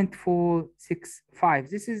 to 0.465.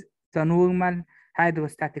 This is the normal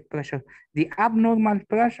hydrostatic pressure. The abnormal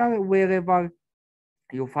pressure, wherever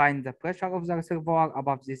you find the pressure of the reservoir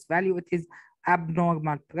above this value, it is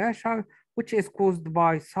abnormal pressure, which is caused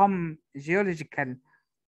by some geological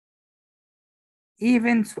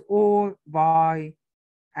events or by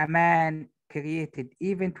a man-created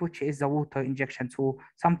event, which is the water injection. So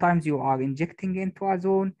sometimes you are injecting into a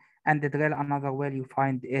zone and drill another well, you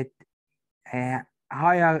find it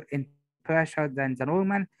higher in pressure than the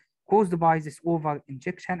normal, caused by this over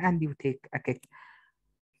injection, and you take a kick.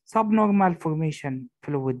 Subnormal formation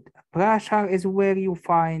fluid pressure is where you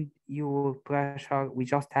find your pressure. We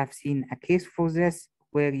just have seen a case for this,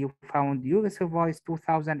 where you found your reservoir is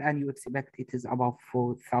 2000 and you expect it is above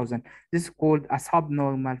 4000. This is called a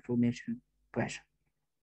subnormal formation pressure.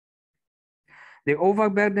 The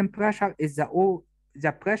overburden pressure is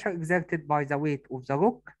the pressure exerted by the weight of the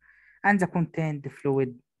rock and the contained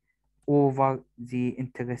fluid over the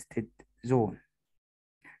interested zone.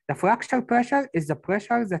 The fracture pressure is the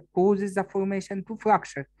pressure that causes the formation to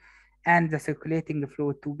fracture and the circulating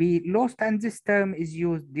fluid to be lost, and this term is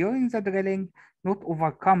used during the drilling, not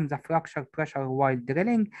overcome the fracture pressure while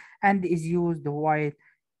drilling, and is used while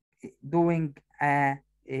doing a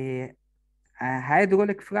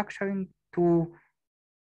hydraulic fracturing to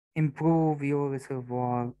improve your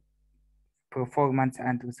reservoir performance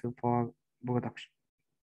and reservoir production.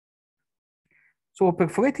 So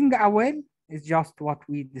perforating a well is just what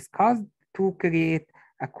we discussed to create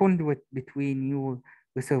a conduit between your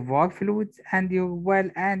reservoir fluids and your well,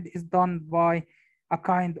 and is done by a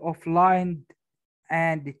kind of lined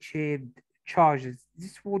and shaped charges.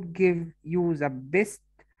 This would give you the best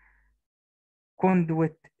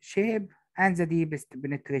conduit shape and the deepest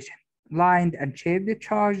penetration. Lined and shaped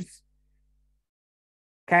charges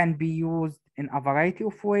can be used in a variety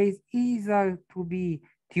of ways, either to be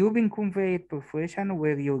tubing conveyed perforation,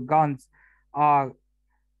 where your guns are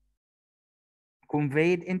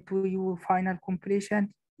conveyed into your final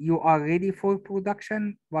completion. You are ready for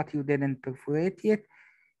production, but you didn't perforate yet.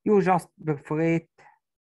 You just perforate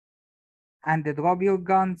and drop your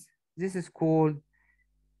guns. This is called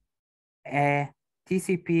a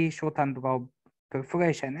TCP shot and drop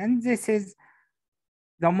perforation, and this is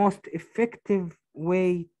the most effective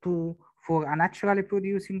way for a naturally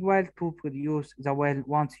producing well to produce the well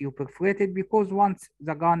once you perforate it, because once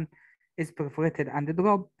the gun is perforated and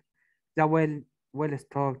dropped, the well will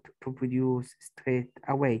start to produce straight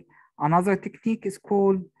away. Another technique is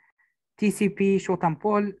called TCP shot and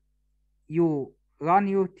pull. You run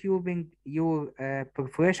your tubing, your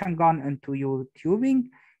perforation gun into your tubing,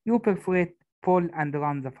 you perforate, pull, and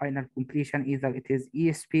run the final completion. Either it is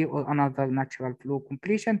ESP or another natural flow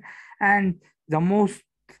completion. And the most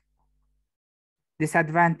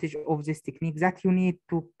disadvantage of this technique that you need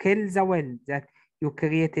to kill the well that you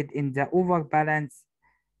created in the overbalanced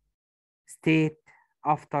state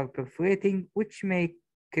after perforating, which may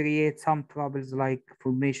create some troubles like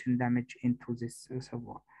formation damage into this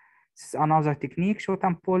reservoir. This is another technique, shot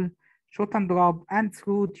and pull, shot and drop, and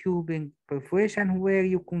through tubing perforation, where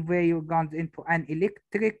you convey your guns into an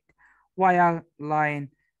electric wire line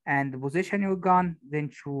and position your gun, then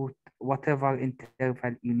shoot whatever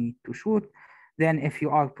interval you need to shoot. Then if you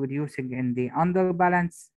are producing in the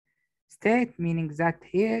underbalanced state, meaning that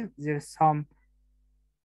here there's some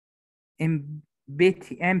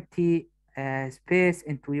empty space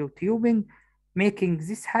into your tubing, making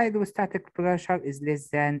this hydrostatic pressure is less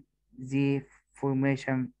than the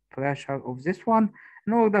formation pressure of this one,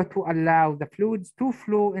 in order to allow the fluids to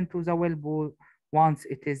flow into the wellbore once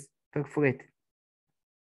it is perforated.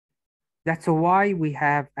 That's why we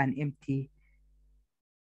have an empty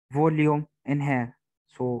volume in here.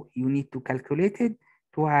 So you need to calculate it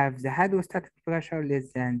to have the hydrostatic pressure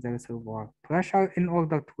less than the reservoir pressure in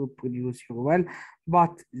order to produce your well,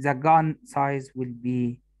 but the gun size will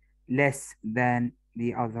be less than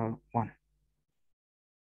the other one.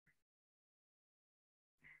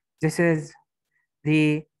 This is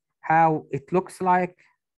how it looks like,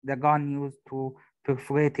 the gun used to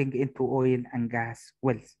perforating into oil and gas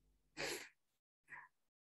wells.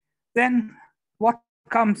 Then what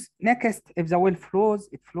comes next? If the well flows,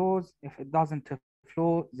 it flows. If it doesn't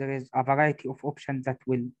flow, there is a variety of options that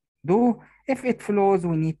will do. If it flows,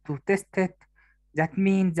 we need to test it. That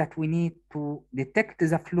means that we need to detect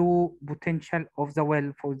the flow potential of the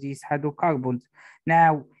well for these hydrocarbons.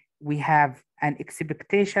 Now we have an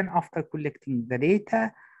expectation after collecting the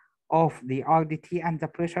data of the RDT and the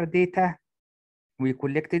pressure data. We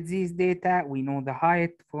collected these data, we know the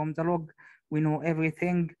height from the log, we know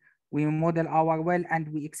everything, we model our well, and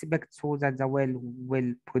we expect so that the well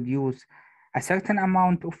will produce a certain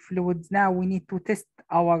amount of fluids. Now we need to test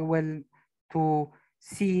our well to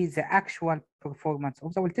see the actual performance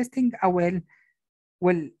of the well. Testing a well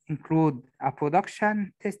will include a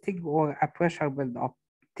production testing or a pressure build-up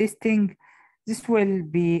testing. This will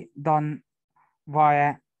be done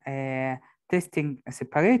via testing a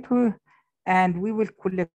separator, and we will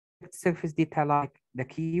collect surface data like the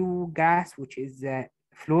Q gas, which is the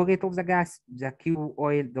flow rate of the gas, the Q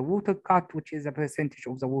oil, the water cut, which is the percentage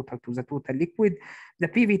of the water to the total liquid, the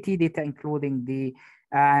PVT data, including the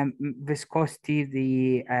viscosity,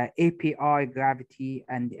 the API, gravity,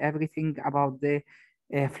 and everything about the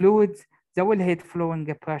fluids, the wellhead flowing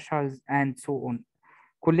pressures, and so on.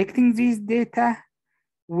 Collecting these data,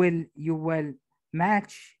 you will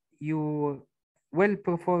match your well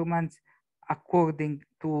performance according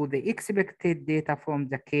to the expected data from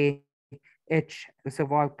the KH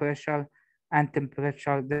reservoir pressure and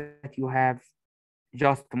temperature that you have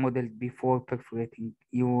just modeled before perforating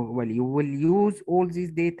your well. You will use all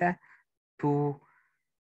these data to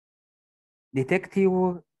detect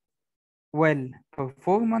your well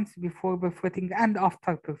performance before perforating, and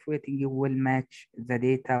after perforating you will match the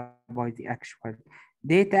data by the actual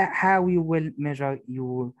data. How you will measure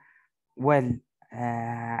your well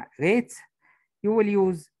rates? You will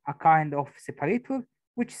use a kind of separator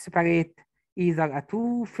which separate either a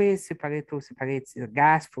two-phase separator separates the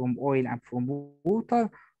gas from oil and from water,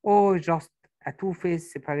 or just a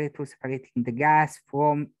two-phase separator separating the gas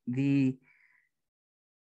from the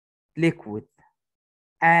liquid.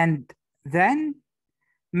 And then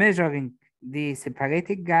measuring the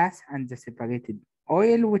separated gas and the separated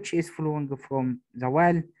oil which is flowing from the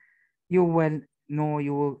well, you will know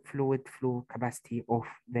your fluid flow capacity of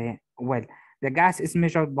the well. The gas is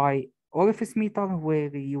measured by orifice meter,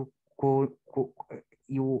 where you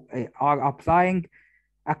are applying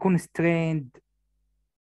a constrained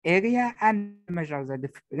area and measure the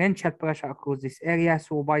differential pressure across this area.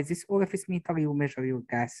 So by this orifice meter, you measure your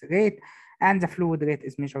gas rate, and the fluid rate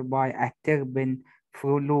is measured by a turbine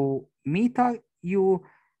flow meter. You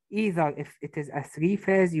either, if it is a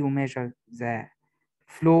three-phase, you measure the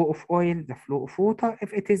flow of oil, the flow of water.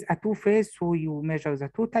 If it is a two-phase, so you measure the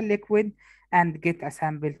total liquid and get a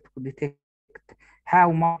sample to detect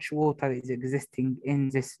how much water is existing in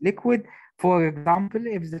this liquid. For example,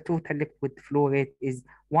 if the total liquid flow rate is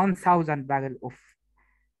 1,000 barrel of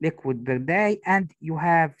liquid per day and you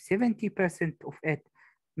have 70% of it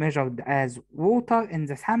measured as water in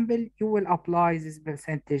the sample, you will apply this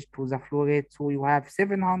percentage to the flow rate. So you have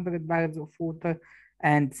 700 barrels of water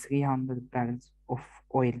and 300 barrels of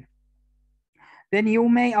oil. Then you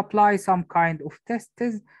may apply some kind of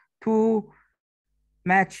tests to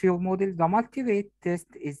match your model. The multi-rate test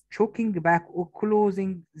is choking back or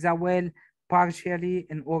closing the well partially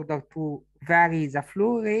in order to vary the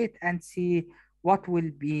flow rate and see what will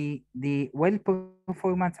be the well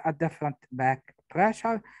performance at different back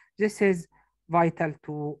pressure. This is vital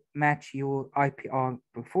to match your IPR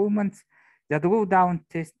performance. The drawdown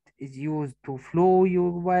test is used to flow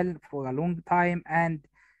your well for a long time and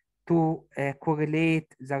to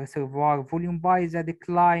correlate the reservoir volume by the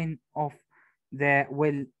decline of the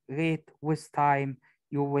well rate with time.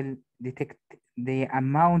 You will detect the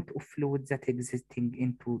amount of fluid that existing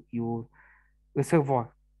into your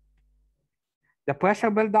reservoir. The pressure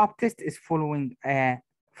build-up test is following a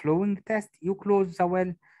flowing test. You close the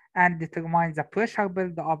well and determine the pressure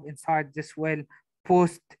build-up inside this well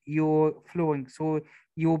post your flowing. So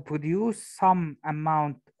you produce some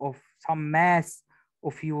amount of some mass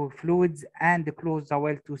of your fluids and close the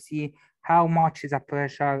well to see how much the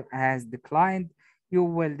pressure has declined. You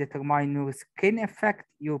will determine your skin effect,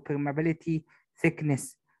 your permeability,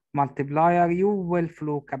 thickness multiplier, your well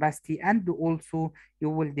flow capacity, and also you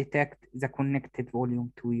will detect the connected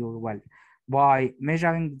volume to your well by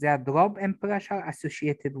measuring the drop in pressure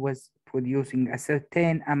associated with producing a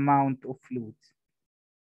certain amount of fluids.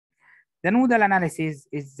 The nodal analysis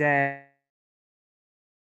is the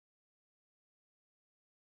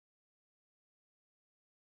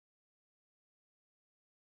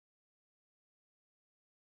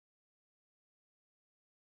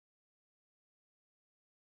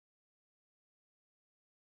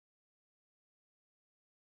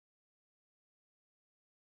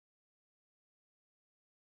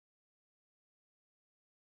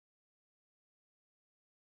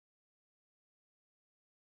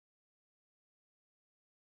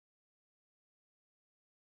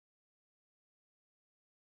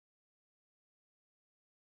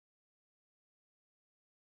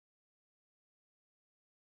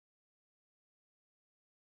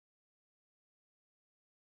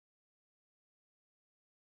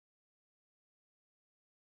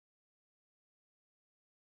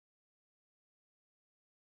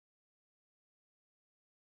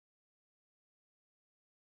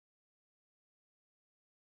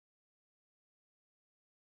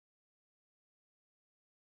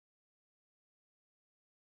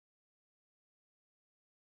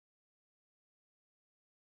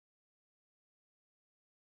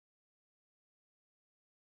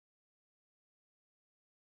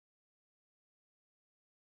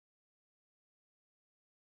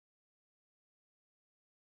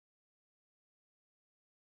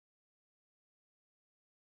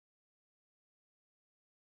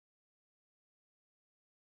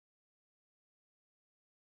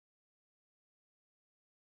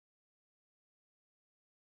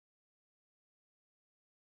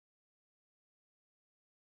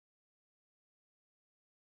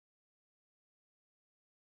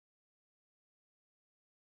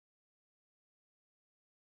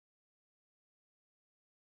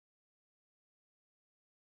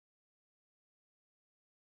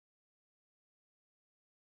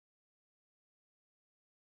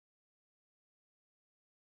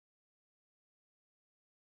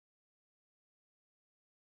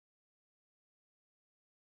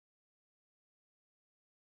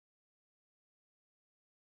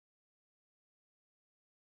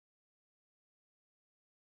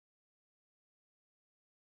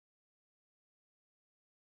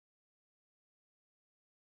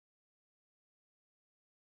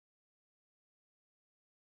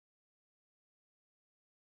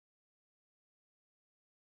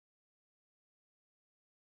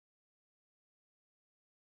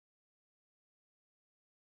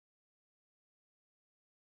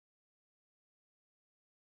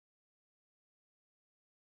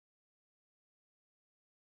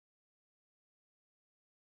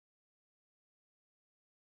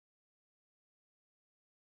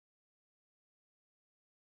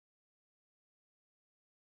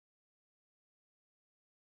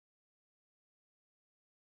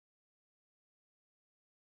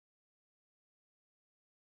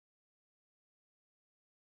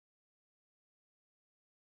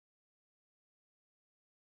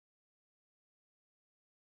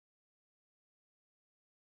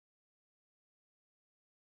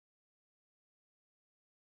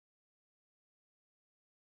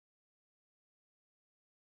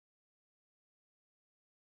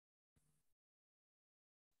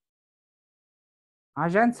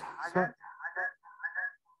Agents,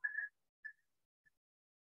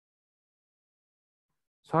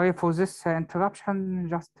 sorry for this interruption,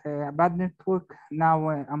 just a bad network. Now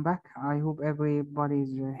I'm back. I hope everybody is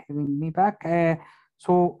hearing me back.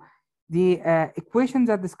 So the equation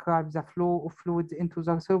that describes the flow of fluids into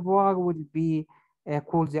the reservoir will be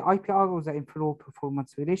called the IPR, or the inflow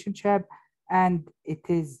performance relationship, and it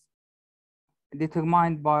is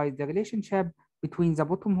determined by the relationship between the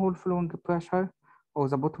bottom hole flowing pressure, or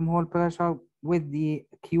the bottom hole pressure, with the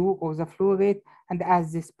Q, or the flow rate. And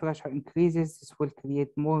as this pressure increases, this will create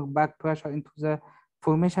more back pressure into the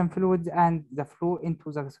formation fluids, and the flow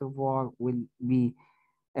into the reservoir will be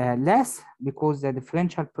less, because the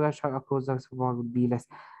differential pressure across the reservoir will be less.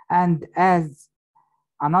 And as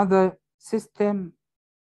another system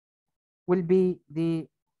will be the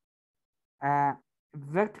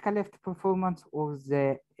vertical lift performance, or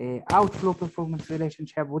the outflow performance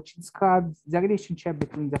relationship, which describes the relationship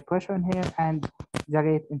between the pressure in here and the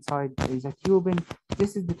rate inside the tubing.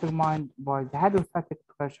 This is determined by the hydrostatic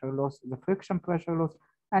pressure loss, the friction pressure loss,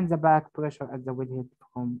 and the back pressure at the wellhead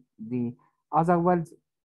from the other wells.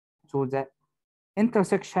 So the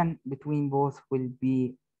intersection between both will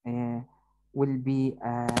be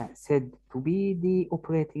said to be the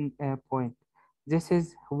operating point. This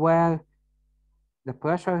is where the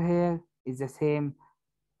pressure here is the same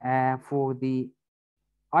for the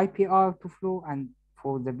IPR to flow and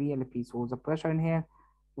for the VLP. So the pressure in here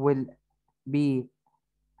will be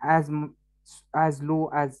as low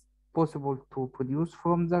as possible to produce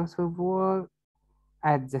from the reservoir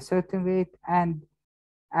at the certain rate, and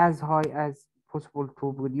as high as possible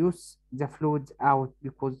to produce the fluids out,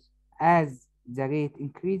 because as the rate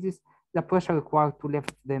increases, the pressure required to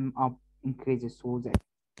lift them up increases. So that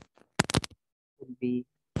will be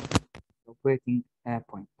the operating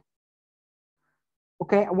point.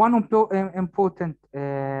 Okay, one important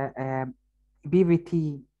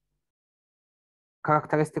BVT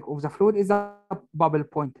characteristic of the fluid is a bubble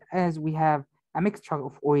point, as we have a mixture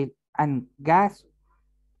of oil and gas,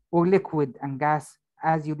 or liquid and gas.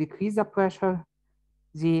 As you decrease the pressure,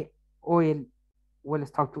 the oil will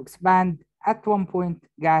start to expand. At one point,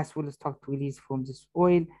 gas will start to release from this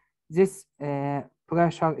oil. This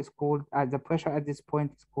pressure is called, the pressure at this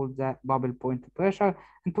point is called the bubble point pressure.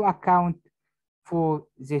 And to account for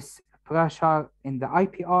this pressure in the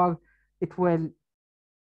IPR, it will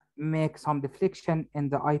make some deflection in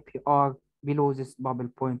the IPR below this bubble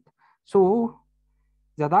point. So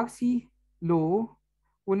the Darcy law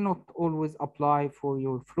will not always apply for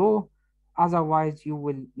your flow. Otherwise, you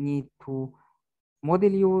will need to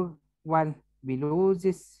model your well below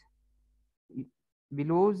this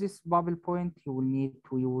bubble point. You will need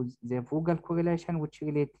to use the Vogel correlation, which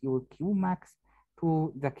relates your Q max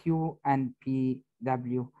to the Q and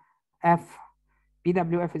PWF.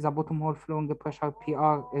 PWF is a bottom hole flowing pressure,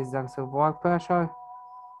 PR is the reservoir pressure,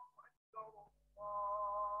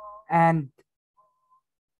 and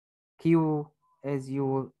Q is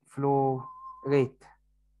your flow rate.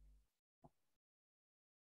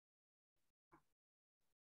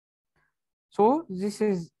 So this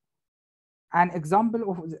is an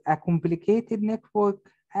example of a complicated network,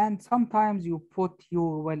 and sometimes you put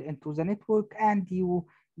your well into the network and you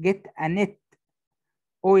get a net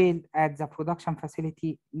oil at the production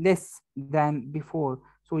facility less than before.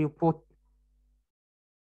 So you put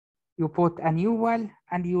a new well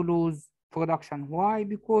and you lose production. Why?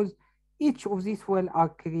 Because each of these wells are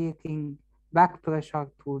creating back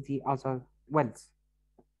pressure to the other wells.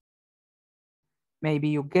 Maybe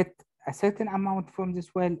you get a certain amount from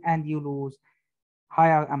this well and you lose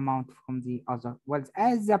higher amount from the other wells.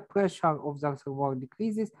 As the pressure of the reservoir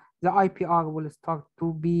decreases, the IPR will start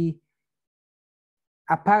to be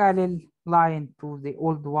a parallel line to the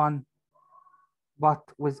old one, but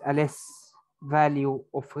with a less value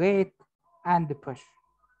of rate and the pressure.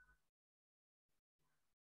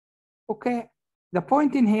 Okay, the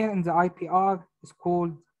point in here in the IPR is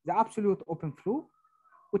called the absolute open flow,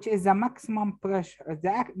 which is the maximum pressure,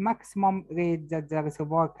 the maximum rate that the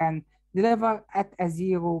reservoir can deliver at a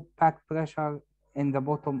zero back pressure in the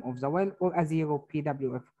bottom of the well, or a zero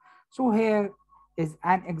PWF. So here is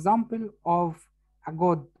an example of a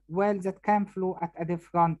good well that can flow at a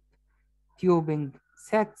different tubing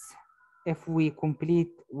sets. If we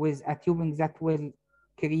complete with a tubing that will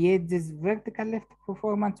create this vertical lift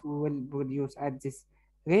performance, we will produce at this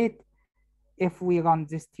rate. If we run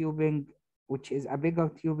this tubing, which is a bigger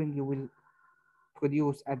tubing, you will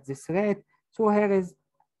produce at this rate. So here is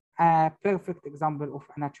a perfect example of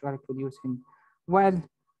a naturally producing well.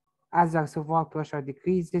 As the reservoir pressure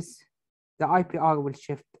decreases, the IPR will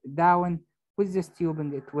shift down. With this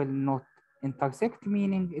tubing, it will not intersect,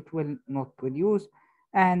 meaning it will not produce,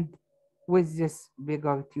 and with this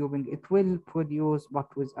bigger tubing, it will produce,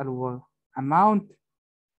 but with a lower amount.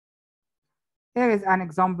 Here is an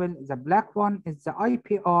example. The black one is the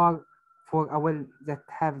IPR for a well that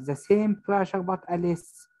have the same pressure but a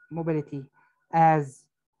less mobility as,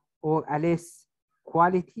 or a less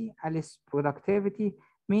quality, a less productivity,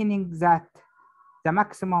 meaning that the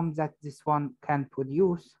maximum that this one can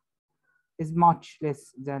produce is much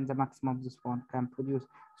less than the maximum this one can produce.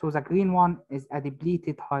 So the green one is a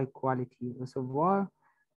depleted high quality reservoir.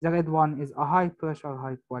 The red one is a high pressure,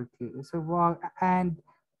 high quality reservoir, and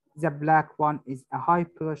the black one is a high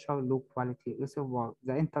pressure, low quality reservoir.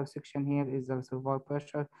 The intersection here is the reservoir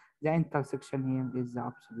pressure. The intersection here is the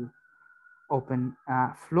absolute open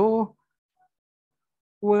flow.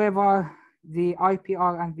 Wherever the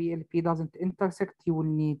IPR and VLP doesn't intersect, you will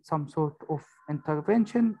need some sort of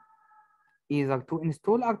intervention, either to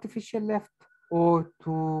install artificial lift or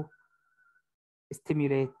to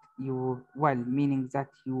stimulate your well, meaning that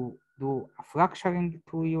you do a fracturing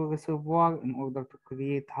to your reservoir in order to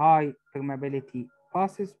create high permeability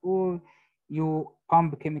passes, or you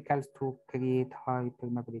pump chemicals to create high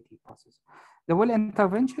permeability passes. The well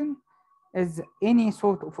intervention is any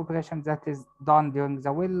sort of operation that is done during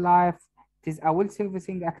the well life. It is a well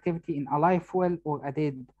servicing activity in a live well or a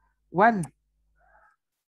dead well,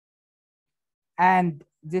 and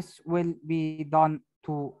this will be done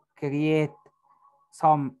to create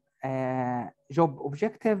some job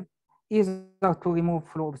objective, either to remove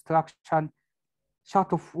flow obstruction,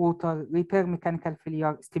 shut off water, repair mechanical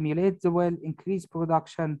failure, stimulate the well, increase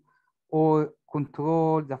production, or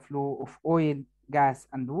control the flow of oil, gas,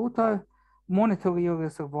 and water, monitor your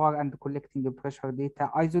reservoir and collecting the pressure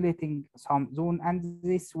data, isolating some zone, and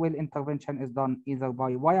this well intervention is done either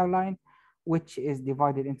by wire line, which is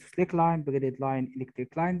divided into slick line, braided line,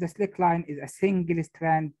 electric line. The slick line is a single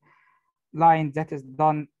strand line that is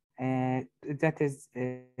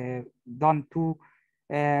done to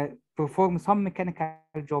perform some mechanical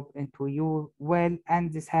job into your well,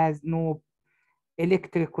 and this has no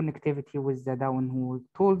electric connectivity with the downhole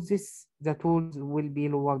tools. The tools will be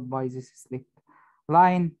lowered by this slick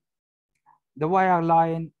line. The wire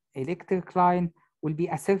line, electric line, will be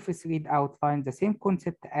a surface readout line, the same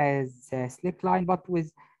concept as the slick line, but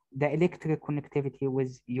with the electric connectivity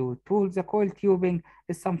with your tools. The coil tubing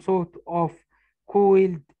is some sort of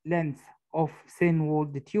coiled length of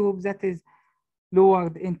thin-walled tube that is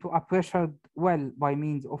lowered into a pressured well by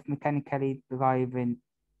means of mechanically driven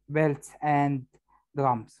belts and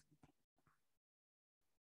drums.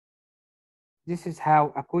 This is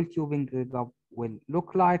how a coil tubing rig up will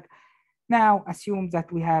look like. Now, assume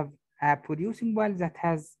that we have a producing well that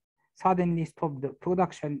has suddenly stopped the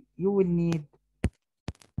production. You will need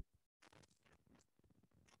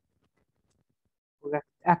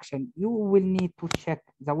action. You will need to check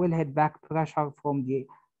the wellhead back pressure from the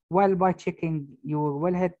well by checking your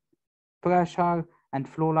wellhead pressure and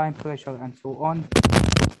flow line pressure and so on,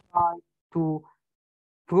 to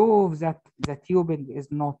prove that the tubing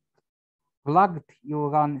is not plugged. You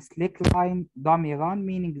run slick line dummy run,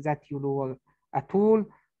 meaning that you lower a tool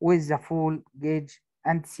with the full gauge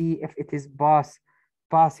and see if it is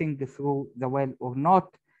passing through the well or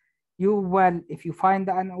not. If you find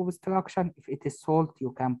an obstruction, if it is salt,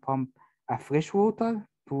 you can pump a fresh water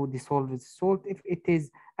to dissolve the salt. If it is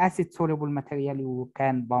acid soluble material, you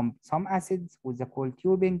can pump some acids with the coil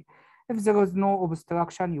tubing. If there is no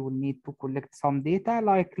obstruction, you will need to collect some data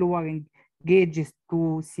like lowering gauges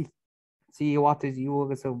to see what is your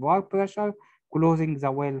reservoir pressure, closing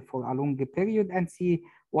the well for a long period and see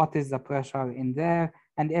what is the pressure in there,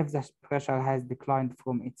 and if the pressure has declined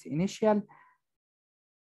from its initial.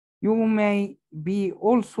 You may be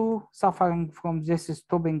also suffering from this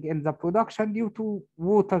stopping in the production due to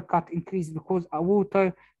water cut increase, because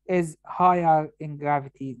water is higher in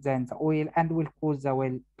gravity than the oil and will cause the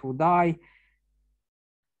well to die.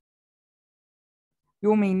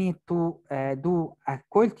 You may need to do a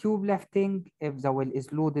coil tube lifting if the well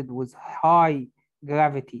is loaded with high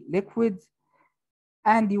gravity liquids,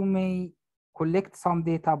 and you may collect some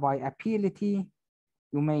data by a PLT.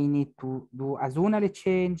 You may need to do a zonal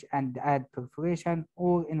change and add perforation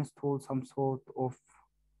or install some sort of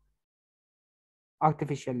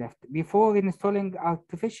artificial lift. Before installing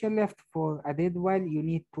artificial lift for a dead well, you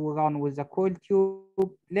need to run with a coil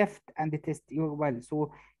tube lift and test your well.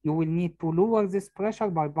 So you will need to lower this pressure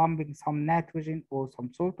by pumping some nitrogen or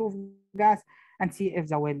some sort of gas and see if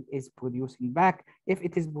the well is producing back. If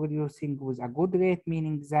it is producing with a good rate,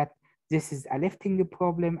 meaning that this is a lifting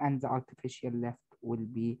problem, and the artificial lift will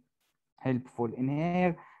be helpful in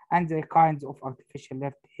here. and the kinds of artificial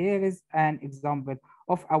lift. Here is an example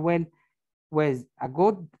of a well with a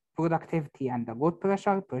good productivity and a good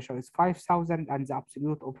pressure. Pressure is 5,000 and the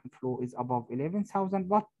absolute open flow is above 11,000,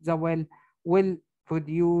 but the well will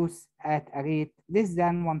produce at a rate less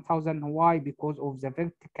than 1,000. Why? Because of the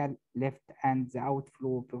vertical lift and the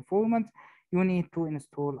outflow performance. You need to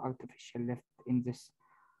install artificial lift in this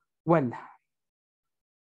well.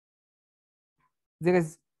 There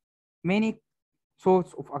is many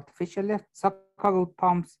sorts of artificial lift: sucker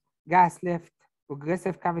pumps, gas lift,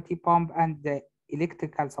 progressive cavity pump, and the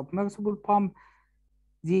electrical submersible pump.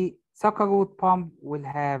 The sucker pump will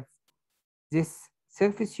have this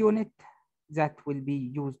surface unit that will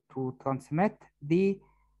be used to transmit the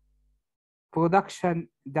production,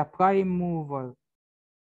 the prime mover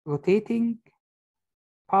rotating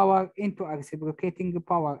power into a reciprocating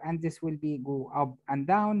power, and this will be go up and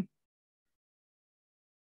down.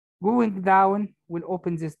 Going down will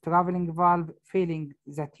open this traveling valve, filling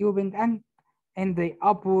the tubing, and in the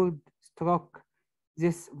upward stroke,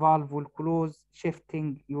 this valve will close,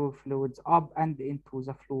 shifting your fluids up and into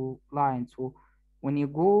the flow line. So when you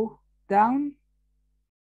go down,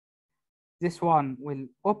 this one will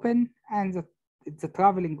open and the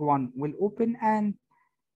traveling one will open, and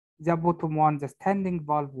the bottom one, the standing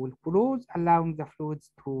valve, will close, allowing the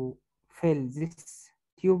fluids to fill this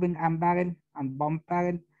tubing and barrel and pump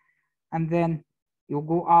barrel. And then you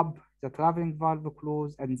go up, the traveling valve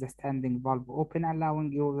close and the standing valve open,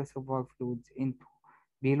 allowing your reservoir fluids into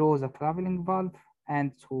below the traveling valve,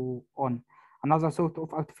 and so on. Another sort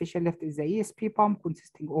of artificial lift is the ESP pump,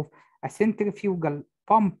 consisting of a centrifugal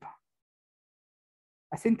pump,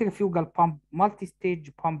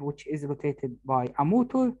 multi-stage pump, which is rotated by a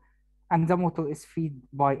motor, and the motor is fed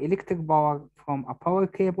by electric power from a power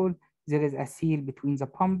cable. There is a seal between the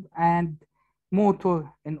pump and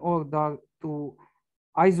motor in order to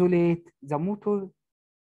isolate the motor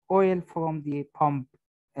oil from the pump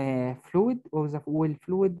fluid or the oil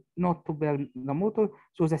fluid, not to burn the motor.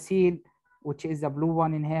 So the seal, which is the blue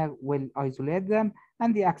one in here, will isolate them,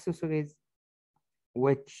 and the accessories,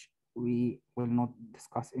 which we will not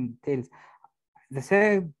discuss in details. The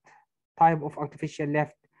third type of artificial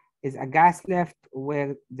lift is a gas lift,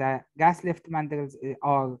 where the gas lift mandrels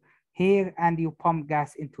are here, and you pump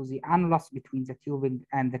gas into the annulus between the tubing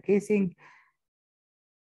and the casing,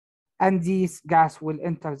 and this gas will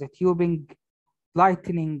enter the tubing,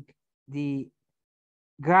 lightening the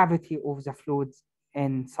gravity of the fluids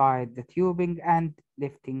inside the tubing and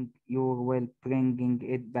lifting your well, bringing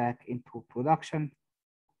it back into production.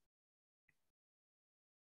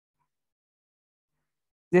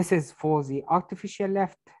 This is for the artificial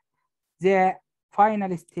lift. The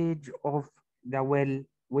final stage of the well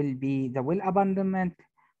will be the well abandonment,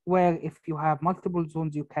 where if you have multiple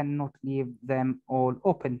zones, you cannot leave them all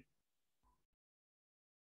open.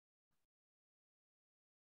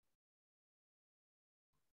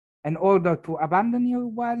 In order to abandon your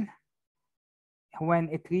well, when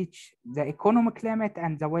it reaches the economic limit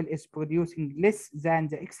and the well is producing less than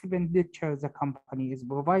the expenditure the company is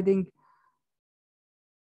providing,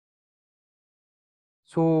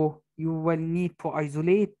 so you will need to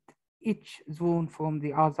isolate each zone from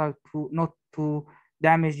the other to not to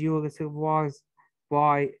damage your reservoirs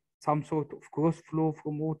by some sort of cross flow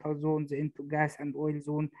from water zones into gas and oil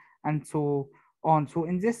zone, and so on. So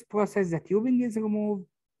in this process, the tubing is removed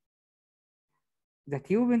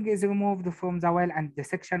from the well, and the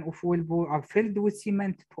section of well bore are filled with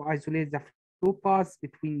cement to isolate the flow paths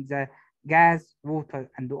between the gas, water,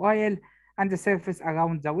 and the oil. And the surface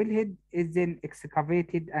around the wellhead is then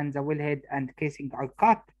excavated, and the wellhead and casing are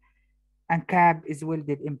cut, and cap is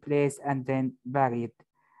welded in place and then buried.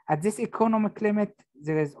 At this economic limit,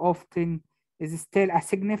 there is often still a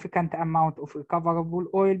significant amount of recoverable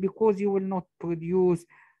oil, because you will not produce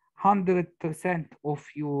 100% of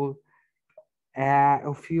your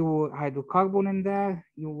hydrocarbon in there.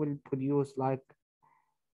 You will produce, like,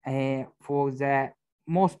 for the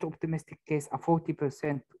most optimistic case, a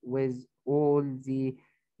 40% with all the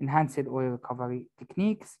enhanced oil recovery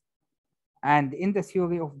techniques. And in the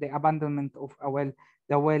theory of the abandonment of a well,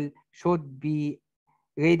 the well should be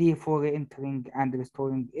ready for re-entering and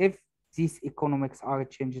restoring if these economics are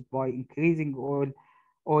changed by increasing oil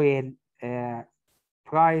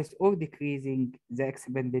price or decreasing the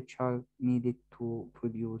expenditure needed to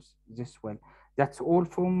produce this well. That's all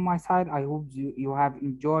from my side. I hope you have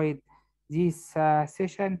enjoyed this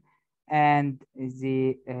session, and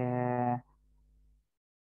the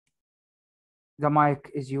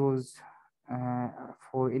mic is yours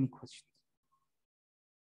for any questions.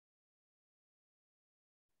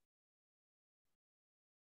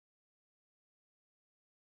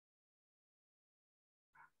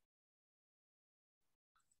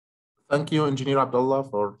 Thank you, Engineer Abdullah,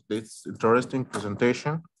 for this interesting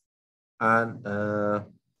presentation. And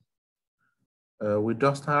we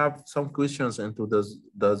just have some questions into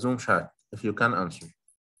the Zoom chat, if you can answer.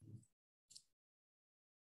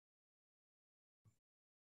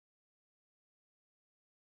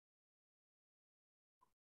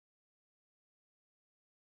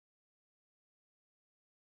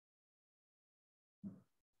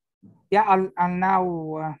 Yeah, I'll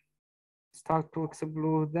now start to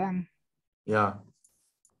explore them. Yeah.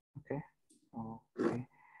 Okay. Okay.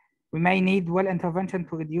 We may need well intervention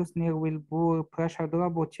to reduce near well bore pressure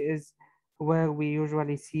drop, which is where we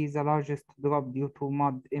usually see the largest drop due to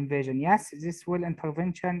mud invasion. Yes, this well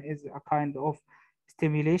intervention is a kind of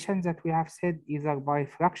stimulation that we have said either by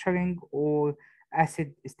fracturing or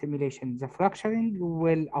acid stimulation. The fracturing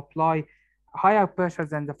will apply higher pressure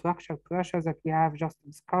than the fracture pressure that we have just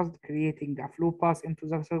discussed, creating a flow path into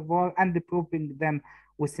the reservoir and propping them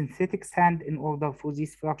with synthetic sand in order for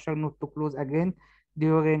this fracture not to close again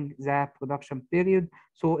during the production period.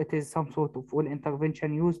 So it is some sort of well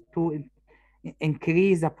intervention used to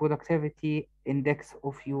increase the productivity index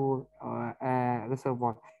of your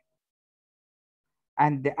reservoir.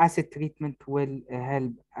 And the acid treatment will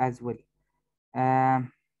help as well.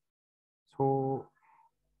 So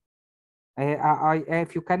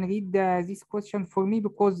if you can read this question for me,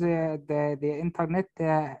 because the internet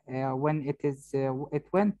when it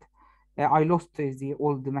went, I lost the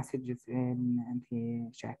old messages in the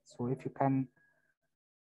chat. So if you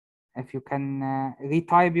can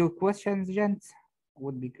retype your questions, gents,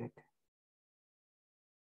 would be good.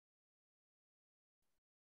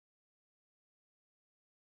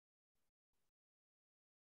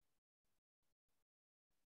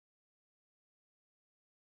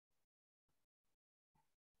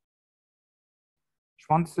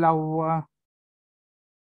 باشمهندس،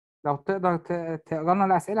 لو تقدر تقرا لنا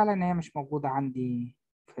الأسئلة، لأن هي مش موجودة عندي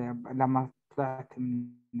لما طلعت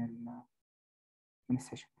من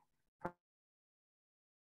السيشن.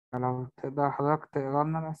 فلو تقدر حضرتك تقرا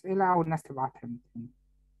لنا الأسئلة أو الناس تبعتها لي.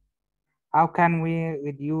 How can we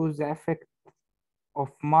reduce the effect of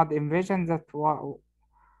mud invasion that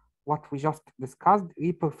what we just discussed,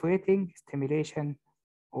 reperforating, stimulation,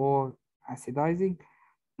 or acidizing?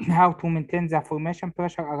 How to maintain the formation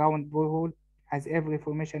pressure around borehole, as every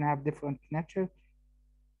formation have different nature?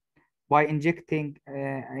 By injecting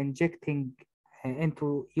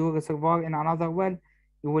into your reservoir in another well,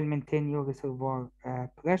 you will maintain your reservoir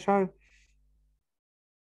pressure.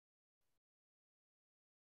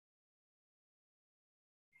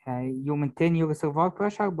 You maintain your reservoir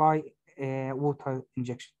pressure by water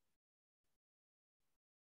injection.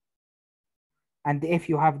 And if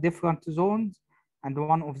you have different zones, and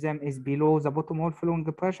one of them is below the bottom hole flowing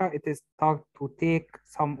pressure, it is start to take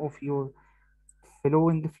some of your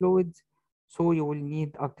flowing fluids. So you will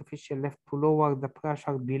need artificial lift to lower the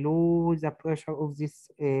pressure below the pressure of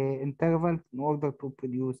this interval in order to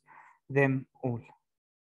produce them all.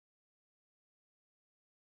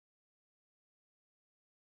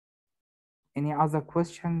 Any other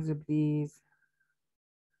questions, please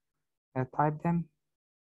type them.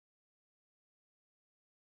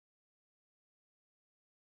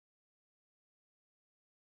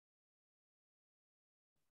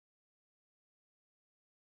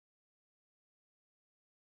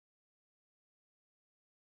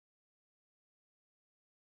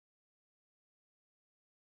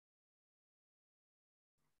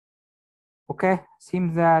 Okay,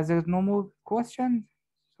 seems there's no more questions.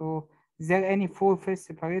 So is there any four-phase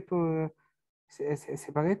separator?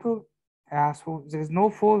 So there is no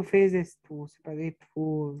four phases to separate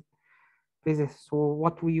four phases. So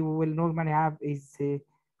what we will normally have is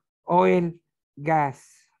oil,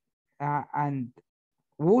 gas, and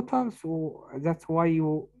water. So that's why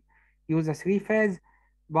you use a three-phase.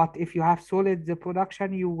 But if you have solid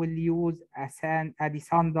production, you will use a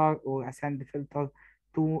desander or a sand filter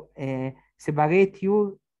to separate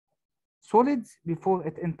your solids before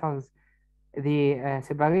it enters the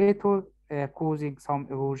separator, causing some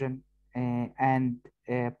erosion and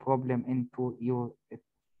problem into your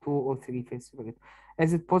 2 or 3 phase separator.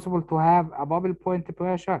 Is it possible to have a bubble point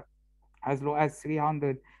pressure as low as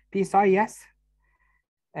 300 psi? Yes.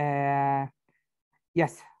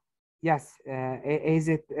 Yes. Yes.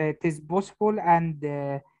 It is possible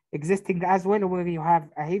and existing as well, where you have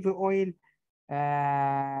a heavy oil.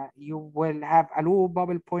 You will have a low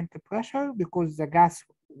bubble point pressure because the gas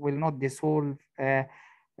will not dissolve,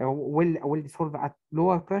 will dissolve at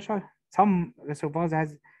lower pressure. Some reservoirs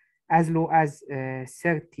has as low as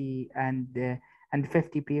 30 and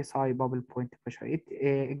 50 psi bubble point pressure. It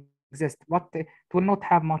exists, but it will not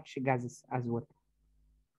have much gases as well.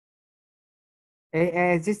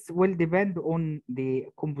 This will depend on the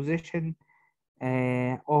composition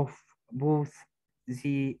of both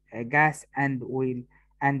the gas and oil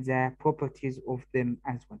and the properties of them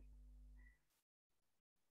as well.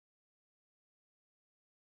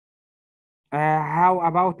 How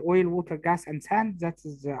about oil, water, gas, and sand? That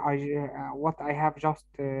is what I have just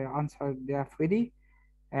answered, Freddy.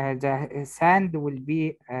 The sand will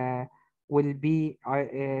be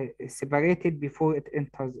separated before it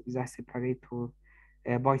enters the separator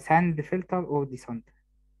by sand filter or descent.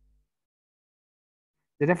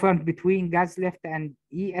 The difference between gas lift and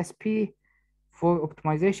ESP for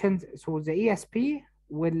optimizations. So the ESP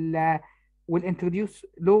will introduce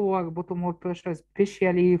lower bottom hole pressure,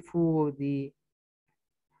 especially for the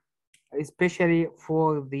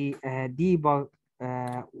deeper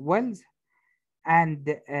wells,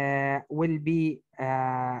 and will be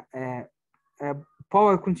uh,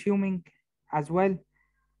 power consuming as well.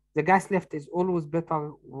 The gas lift is always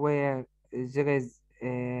better where there is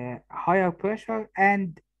higher pressure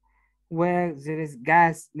and where there is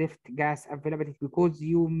gas availability, because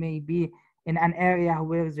you may be in an area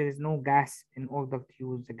where there is no gas in order to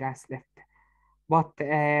use the gas lift. But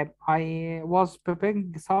I was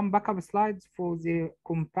preparing some backup slides for the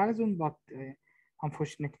comparison, but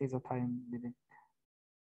unfortunately the time didn't.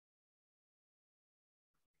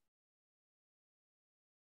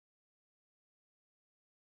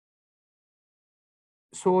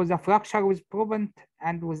 So the fracture was proven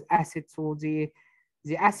and was acid. So the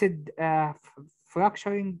acid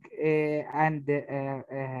fracturing and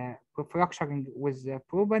fracturing with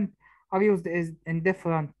proven are used in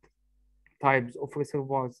different types of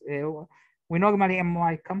reservoirs. We normally in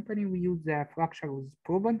my company we use the fracture with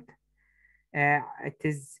proven. It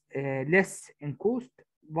is less in cost,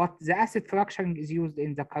 but the acid fracturing is used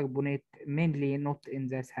in the carbonate mainly, not in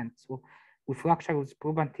the sand. So we fracture with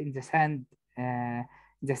proven in the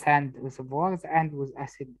sand reservoirs and with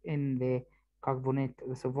acid in the carbonate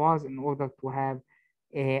reservoirs in order to have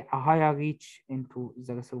a higher reach into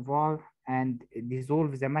the reservoir and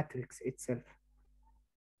dissolve the matrix itself.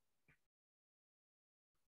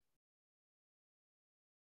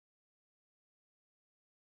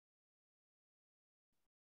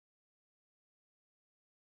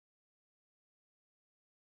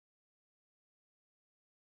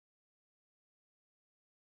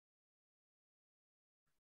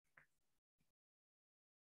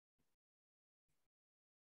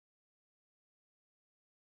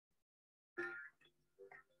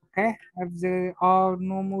 Okay, if there are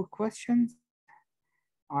no more questions,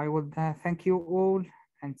 I would thank you all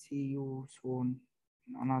and see you soon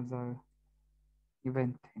in another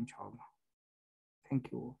event, inshallah.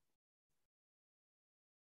 Thank you.